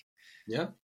Munich. Yeah.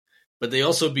 But they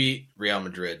also beat Real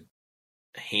Madrid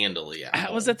handily.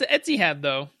 That was at the Etihad,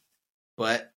 though.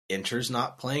 But Inter's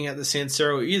not playing at the San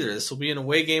Siro either. This will be an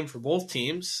away game for both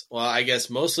teams. Well, I guess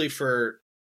mostly for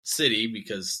City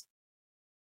because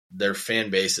their fan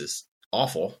base is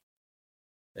awful.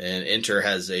 And Inter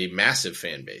has a massive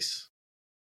fan base.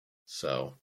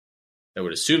 So I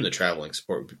would assume the traveling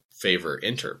support would favor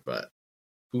Inter, but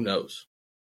who knows?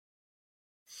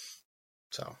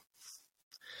 So,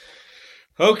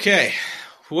 okay.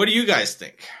 What do you guys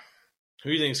think?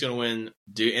 Who do you think is going to win?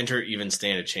 Do Inter even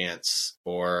stand a chance?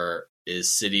 Or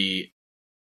is City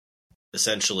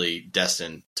essentially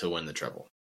destined to win the treble?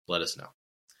 Let us know.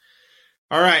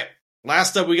 All right.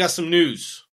 Last up, we got some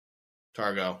news.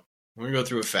 Targo. We're going to go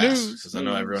through it fast because I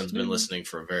know everyone's been listening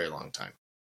for a very long time.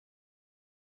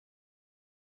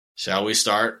 Shall we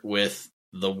start with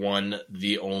the one,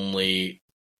 the only,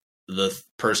 the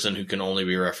person who can only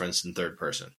be referenced in third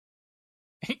person?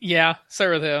 Yeah,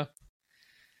 start with him.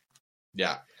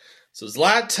 Yeah. So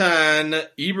Zlatan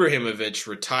Ibrahimovic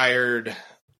retired,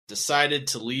 decided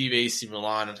to leave AC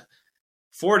Milan,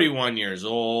 41 years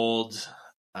old.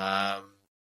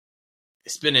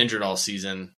 He's been injured all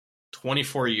season.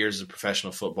 24 years as a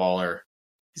professional footballer.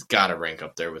 He's got to rank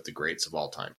up there with the greats of all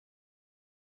time.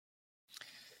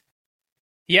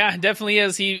 Yeah, definitely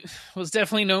is. He was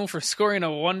definitely known for scoring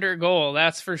a wonder goal,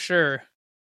 that's for sure.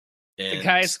 And the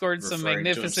guy scored some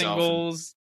magnificent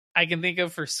goals I can think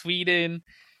of for Sweden,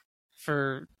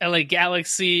 for LA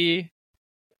Galaxy,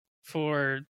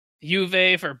 for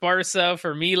Juve, for Barca,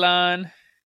 for Milan.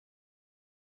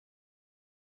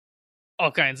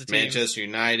 All kinds of teams. Manchester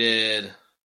United.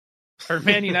 For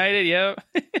Man United, yep.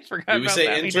 Forgot Did we about say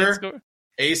that. Inter?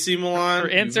 AC Milan? For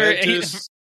Inter, Juventus?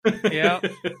 Yeah.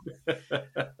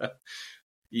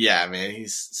 Yeah, man,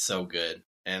 he's so good.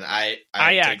 And I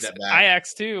Ajax, take that back.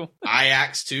 Ajax too.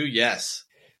 Ajax too, yes.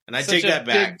 And I Such take a that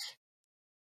back.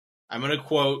 I'm going to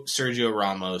quote Sergio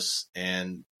Ramos,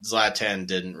 and Zlatan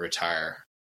didn't retire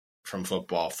from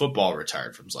football. Football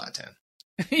retired from Zlatan.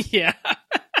 Yeah.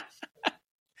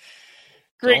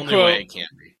 Great the only quote. way it can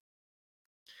be.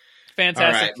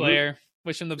 Fantastic player.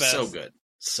 Wish him the best. So good.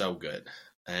 So good.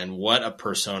 And what a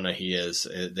persona he is.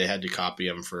 They had to copy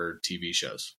him for TV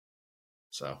shows.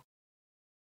 So,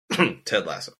 Ted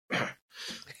Lasso.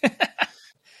 All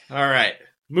right.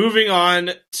 Moving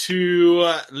on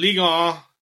to Liga.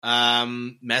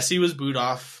 Messi was booed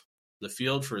off the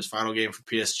field for his final game for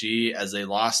PSG as they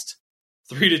lost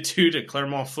 3-2 to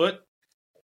Clermont Foot.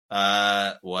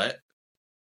 What?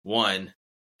 1,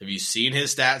 have you seen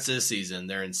his stats this season?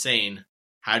 They're insane.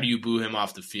 How do you boo him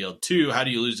off the field? 2, how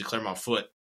do you lose to Clermont Foot?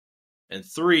 And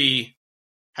 3,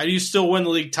 how do you still win the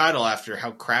league title after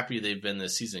how crappy they've been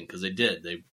this season? Because they did.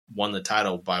 They won the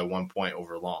title by 1 point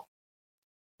over Lens.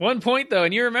 1 point, though.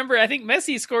 And you remember, I think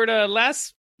Messi scored a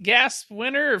last gasp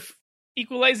winner,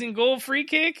 equalizing goal free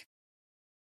kick.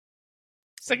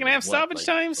 Second half stoppage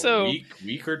time. So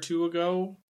week or two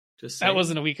ago? Just that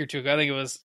wasn't a week or two ago. I think it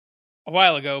was a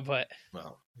while ago, but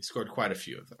well, he scored quite a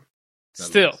few of them.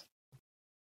 Still,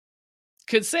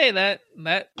 could say that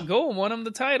goal won him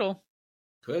the title.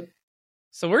 Could.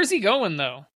 So where's he going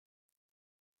though?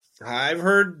 I've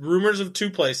heard rumors of 2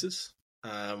 places.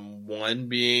 One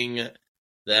being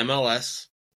the MLS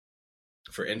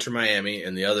for Inter Miami,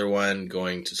 and the other one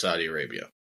going to Saudi Arabia.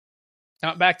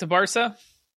 Not back to Barca?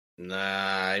 Nah,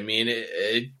 I mean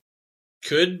it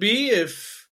could be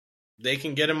if they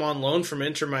can get him on loan from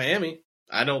Inter Miami.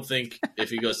 I don't think if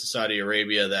he goes to Saudi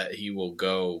Arabia that he will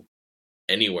go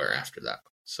anywhere after that.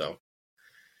 So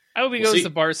I hope he goes to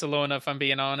Barcelona, if I'm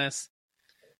being honest.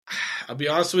 I'll be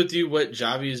honest with you, what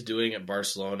Xavi is doing at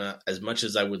Barcelona, as much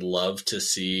as I would love to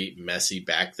see Messi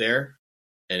back there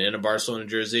and in a Barcelona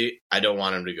jersey, I don't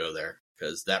want him to go there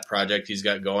because that project he's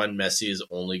got going, Messi is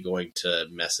only going to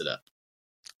mess it up.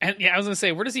 And yeah, I was going to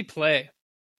say, where does he play?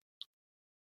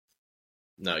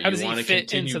 No, you want to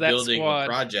continue building a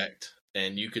project,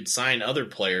 and you could sign other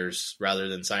players rather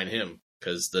than sign him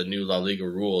because the new La Liga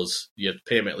rules, you have to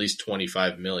pay him at least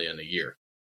 $25 million a year.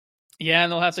 Yeah,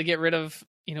 and they'll have to get rid of,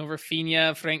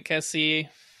 Rafinha, Frank Kessie,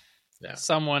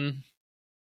 someone,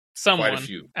 quite a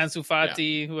few. Ansu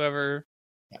Fati, whoever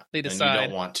they decide. And you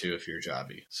don't want to if you're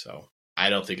Xavi, so I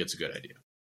don't think it's a good idea.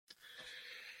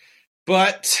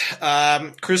 But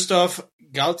Christophe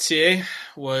Galtier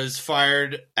was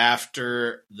fired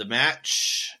after the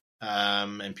match,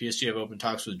 and PSG have open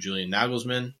talks with Julian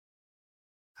Nagelsmann.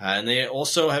 And they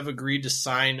also have agreed to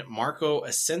sign Marco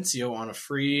Asensio on a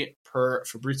free per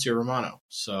Fabrizio Romano.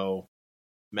 So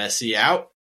Messi out,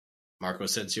 Marco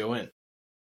Asensio in.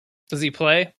 Does he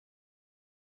play?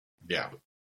 Yeah.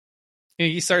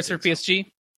 He starts for PSG?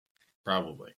 So.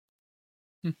 Probably.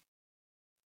 I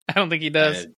don't think he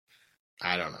does.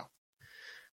 I don't know.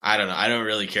 I don't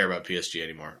really care about PSG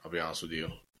anymore. I'll be honest with you.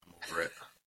 I'm over it.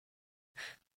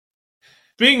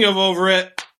 Speaking of over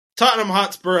it, Tottenham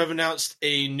Hotspur have announced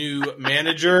a new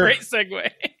manager. Great segue.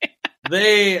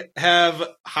 They have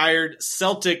hired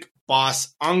Celtic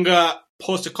boss Anga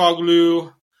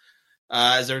Postecoglou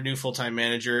as their new full-time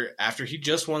manager after he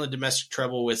just won the domestic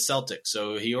treble with Celtic.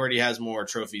 So he already has more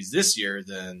trophies this year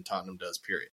than Tottenham does,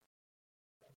 period.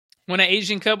 Won an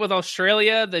Asian Cup with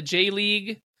Australia, the J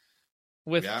League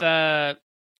with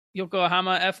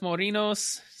Yokohama F.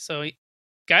 Morinos. So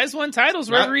guys won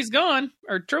titles wherever he's gone,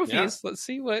 or trophies. Yeah. Let's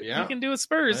see what he can do with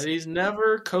Spurs. But he's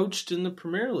never coached in the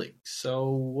Premier League, so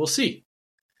we'll see.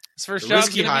 His first job's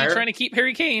going to be trying to keep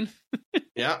Harry Kane.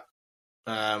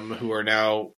 Who are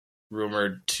now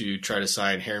rumored to try to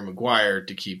sign Harry Maguire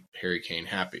to keep Harry Kane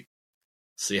happy.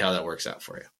 See how that works out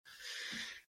for you.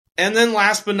 And then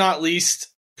last but not least,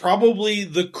 probably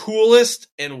the coolest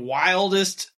and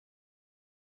wildest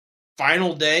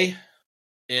final day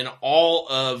in all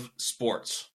of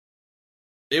sports.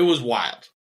 It was wild.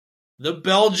 The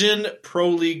Belgian Pro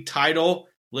League title,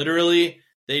 literally,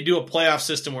 they do a playoff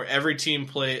system where every team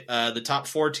the top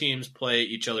 4 teams play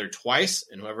each other twice,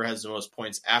 and whoever has the most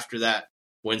points after that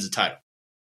wins the title.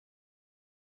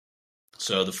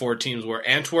 So the 4 teams were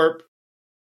Antwerp,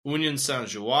 Union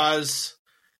Saint-Gilloise,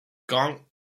 Genk,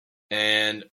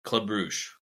 and Club Brugge.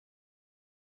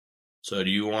 So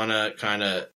do you want to kind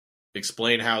of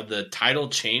explain how the title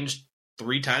changed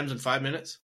 3 times in 5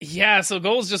 minutes? Yeah, so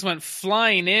goals just went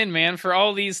flying in, man, for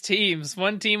all these teams.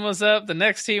 One team was up, the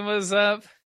next team was up.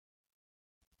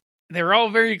 They were all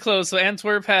very close. So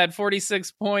Antwerp had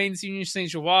 46 points. Union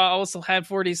Saint-Gilloise also had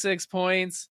 46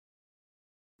 points.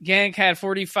 Genk had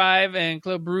 45, and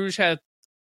Club Brugge had,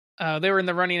 they were in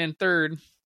the running in third,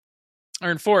 or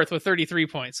in fourth with 33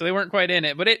 points. So they weren't quite in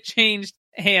it, but it changed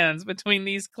hands between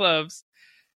these clubs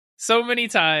so many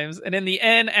times. And in the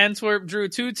end, Antwerp drew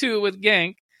 2-2 with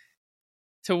Genk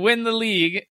to win the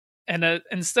league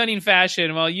in stunning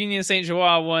fashion, while Union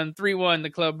Saint-Gilloise won 3-1 to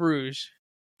Club Brugge.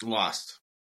 Lost.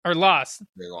 They lost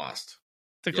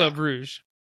to Club Brugge.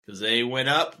 Because they went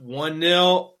up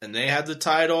 1-0, and they had the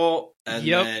title, and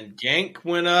then Genk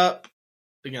went up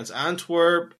against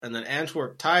Antwerp, and then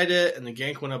Antwerp tied it, and then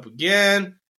Genk went up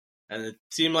again, and it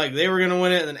seemed like they were going to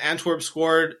win it, and then Antwerp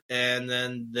scored, and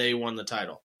then they won the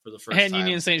title for the first time. And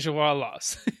Union Saint-Gilloise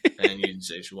lost. And Union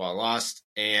Saint-Gilloise lost,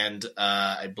 and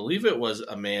I believe it was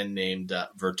a man named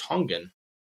Vertonghen.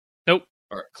 Nope.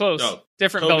 Close. No,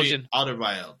 different Toby Belgian.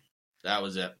 Alderweireld. That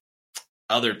was it.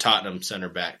 Other Tottenham center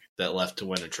back that left to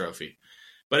win a trophy.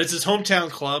 But it's his hometown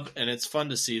club, and it's fun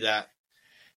to see that.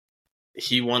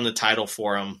 He won the title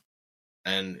for him,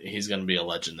 and he's going to be a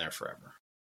legend there forever.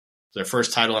 It's their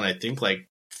first title in, I think, like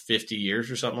 50 years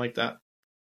or something like that.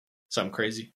 Something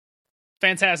crazy.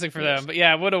 Fantastic for them. But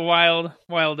yeah, what a wild,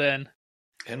 wild end.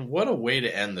 And what a way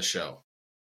to end the show.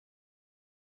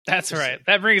 That's right.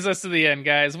 That brings us to the end,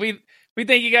 guys. We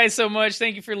thank you guys so much.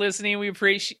 Thank you for listening. We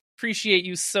appreciate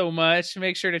you so much.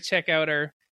 Make sure to check out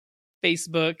our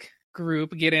Facebook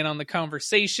group. Get in on the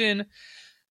conversation.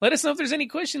 Let us know if there's any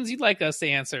questions you'd like us to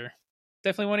answer.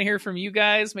 Definitely want to hear from you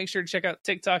guys. Make sure to check out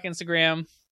TikTok, Instagram,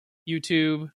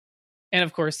 YouTube, and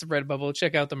of course the Redbubble.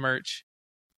 Check out the merch.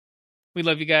 We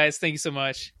love you guys. Thank you so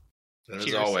much. And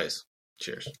as always,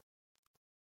 cheers.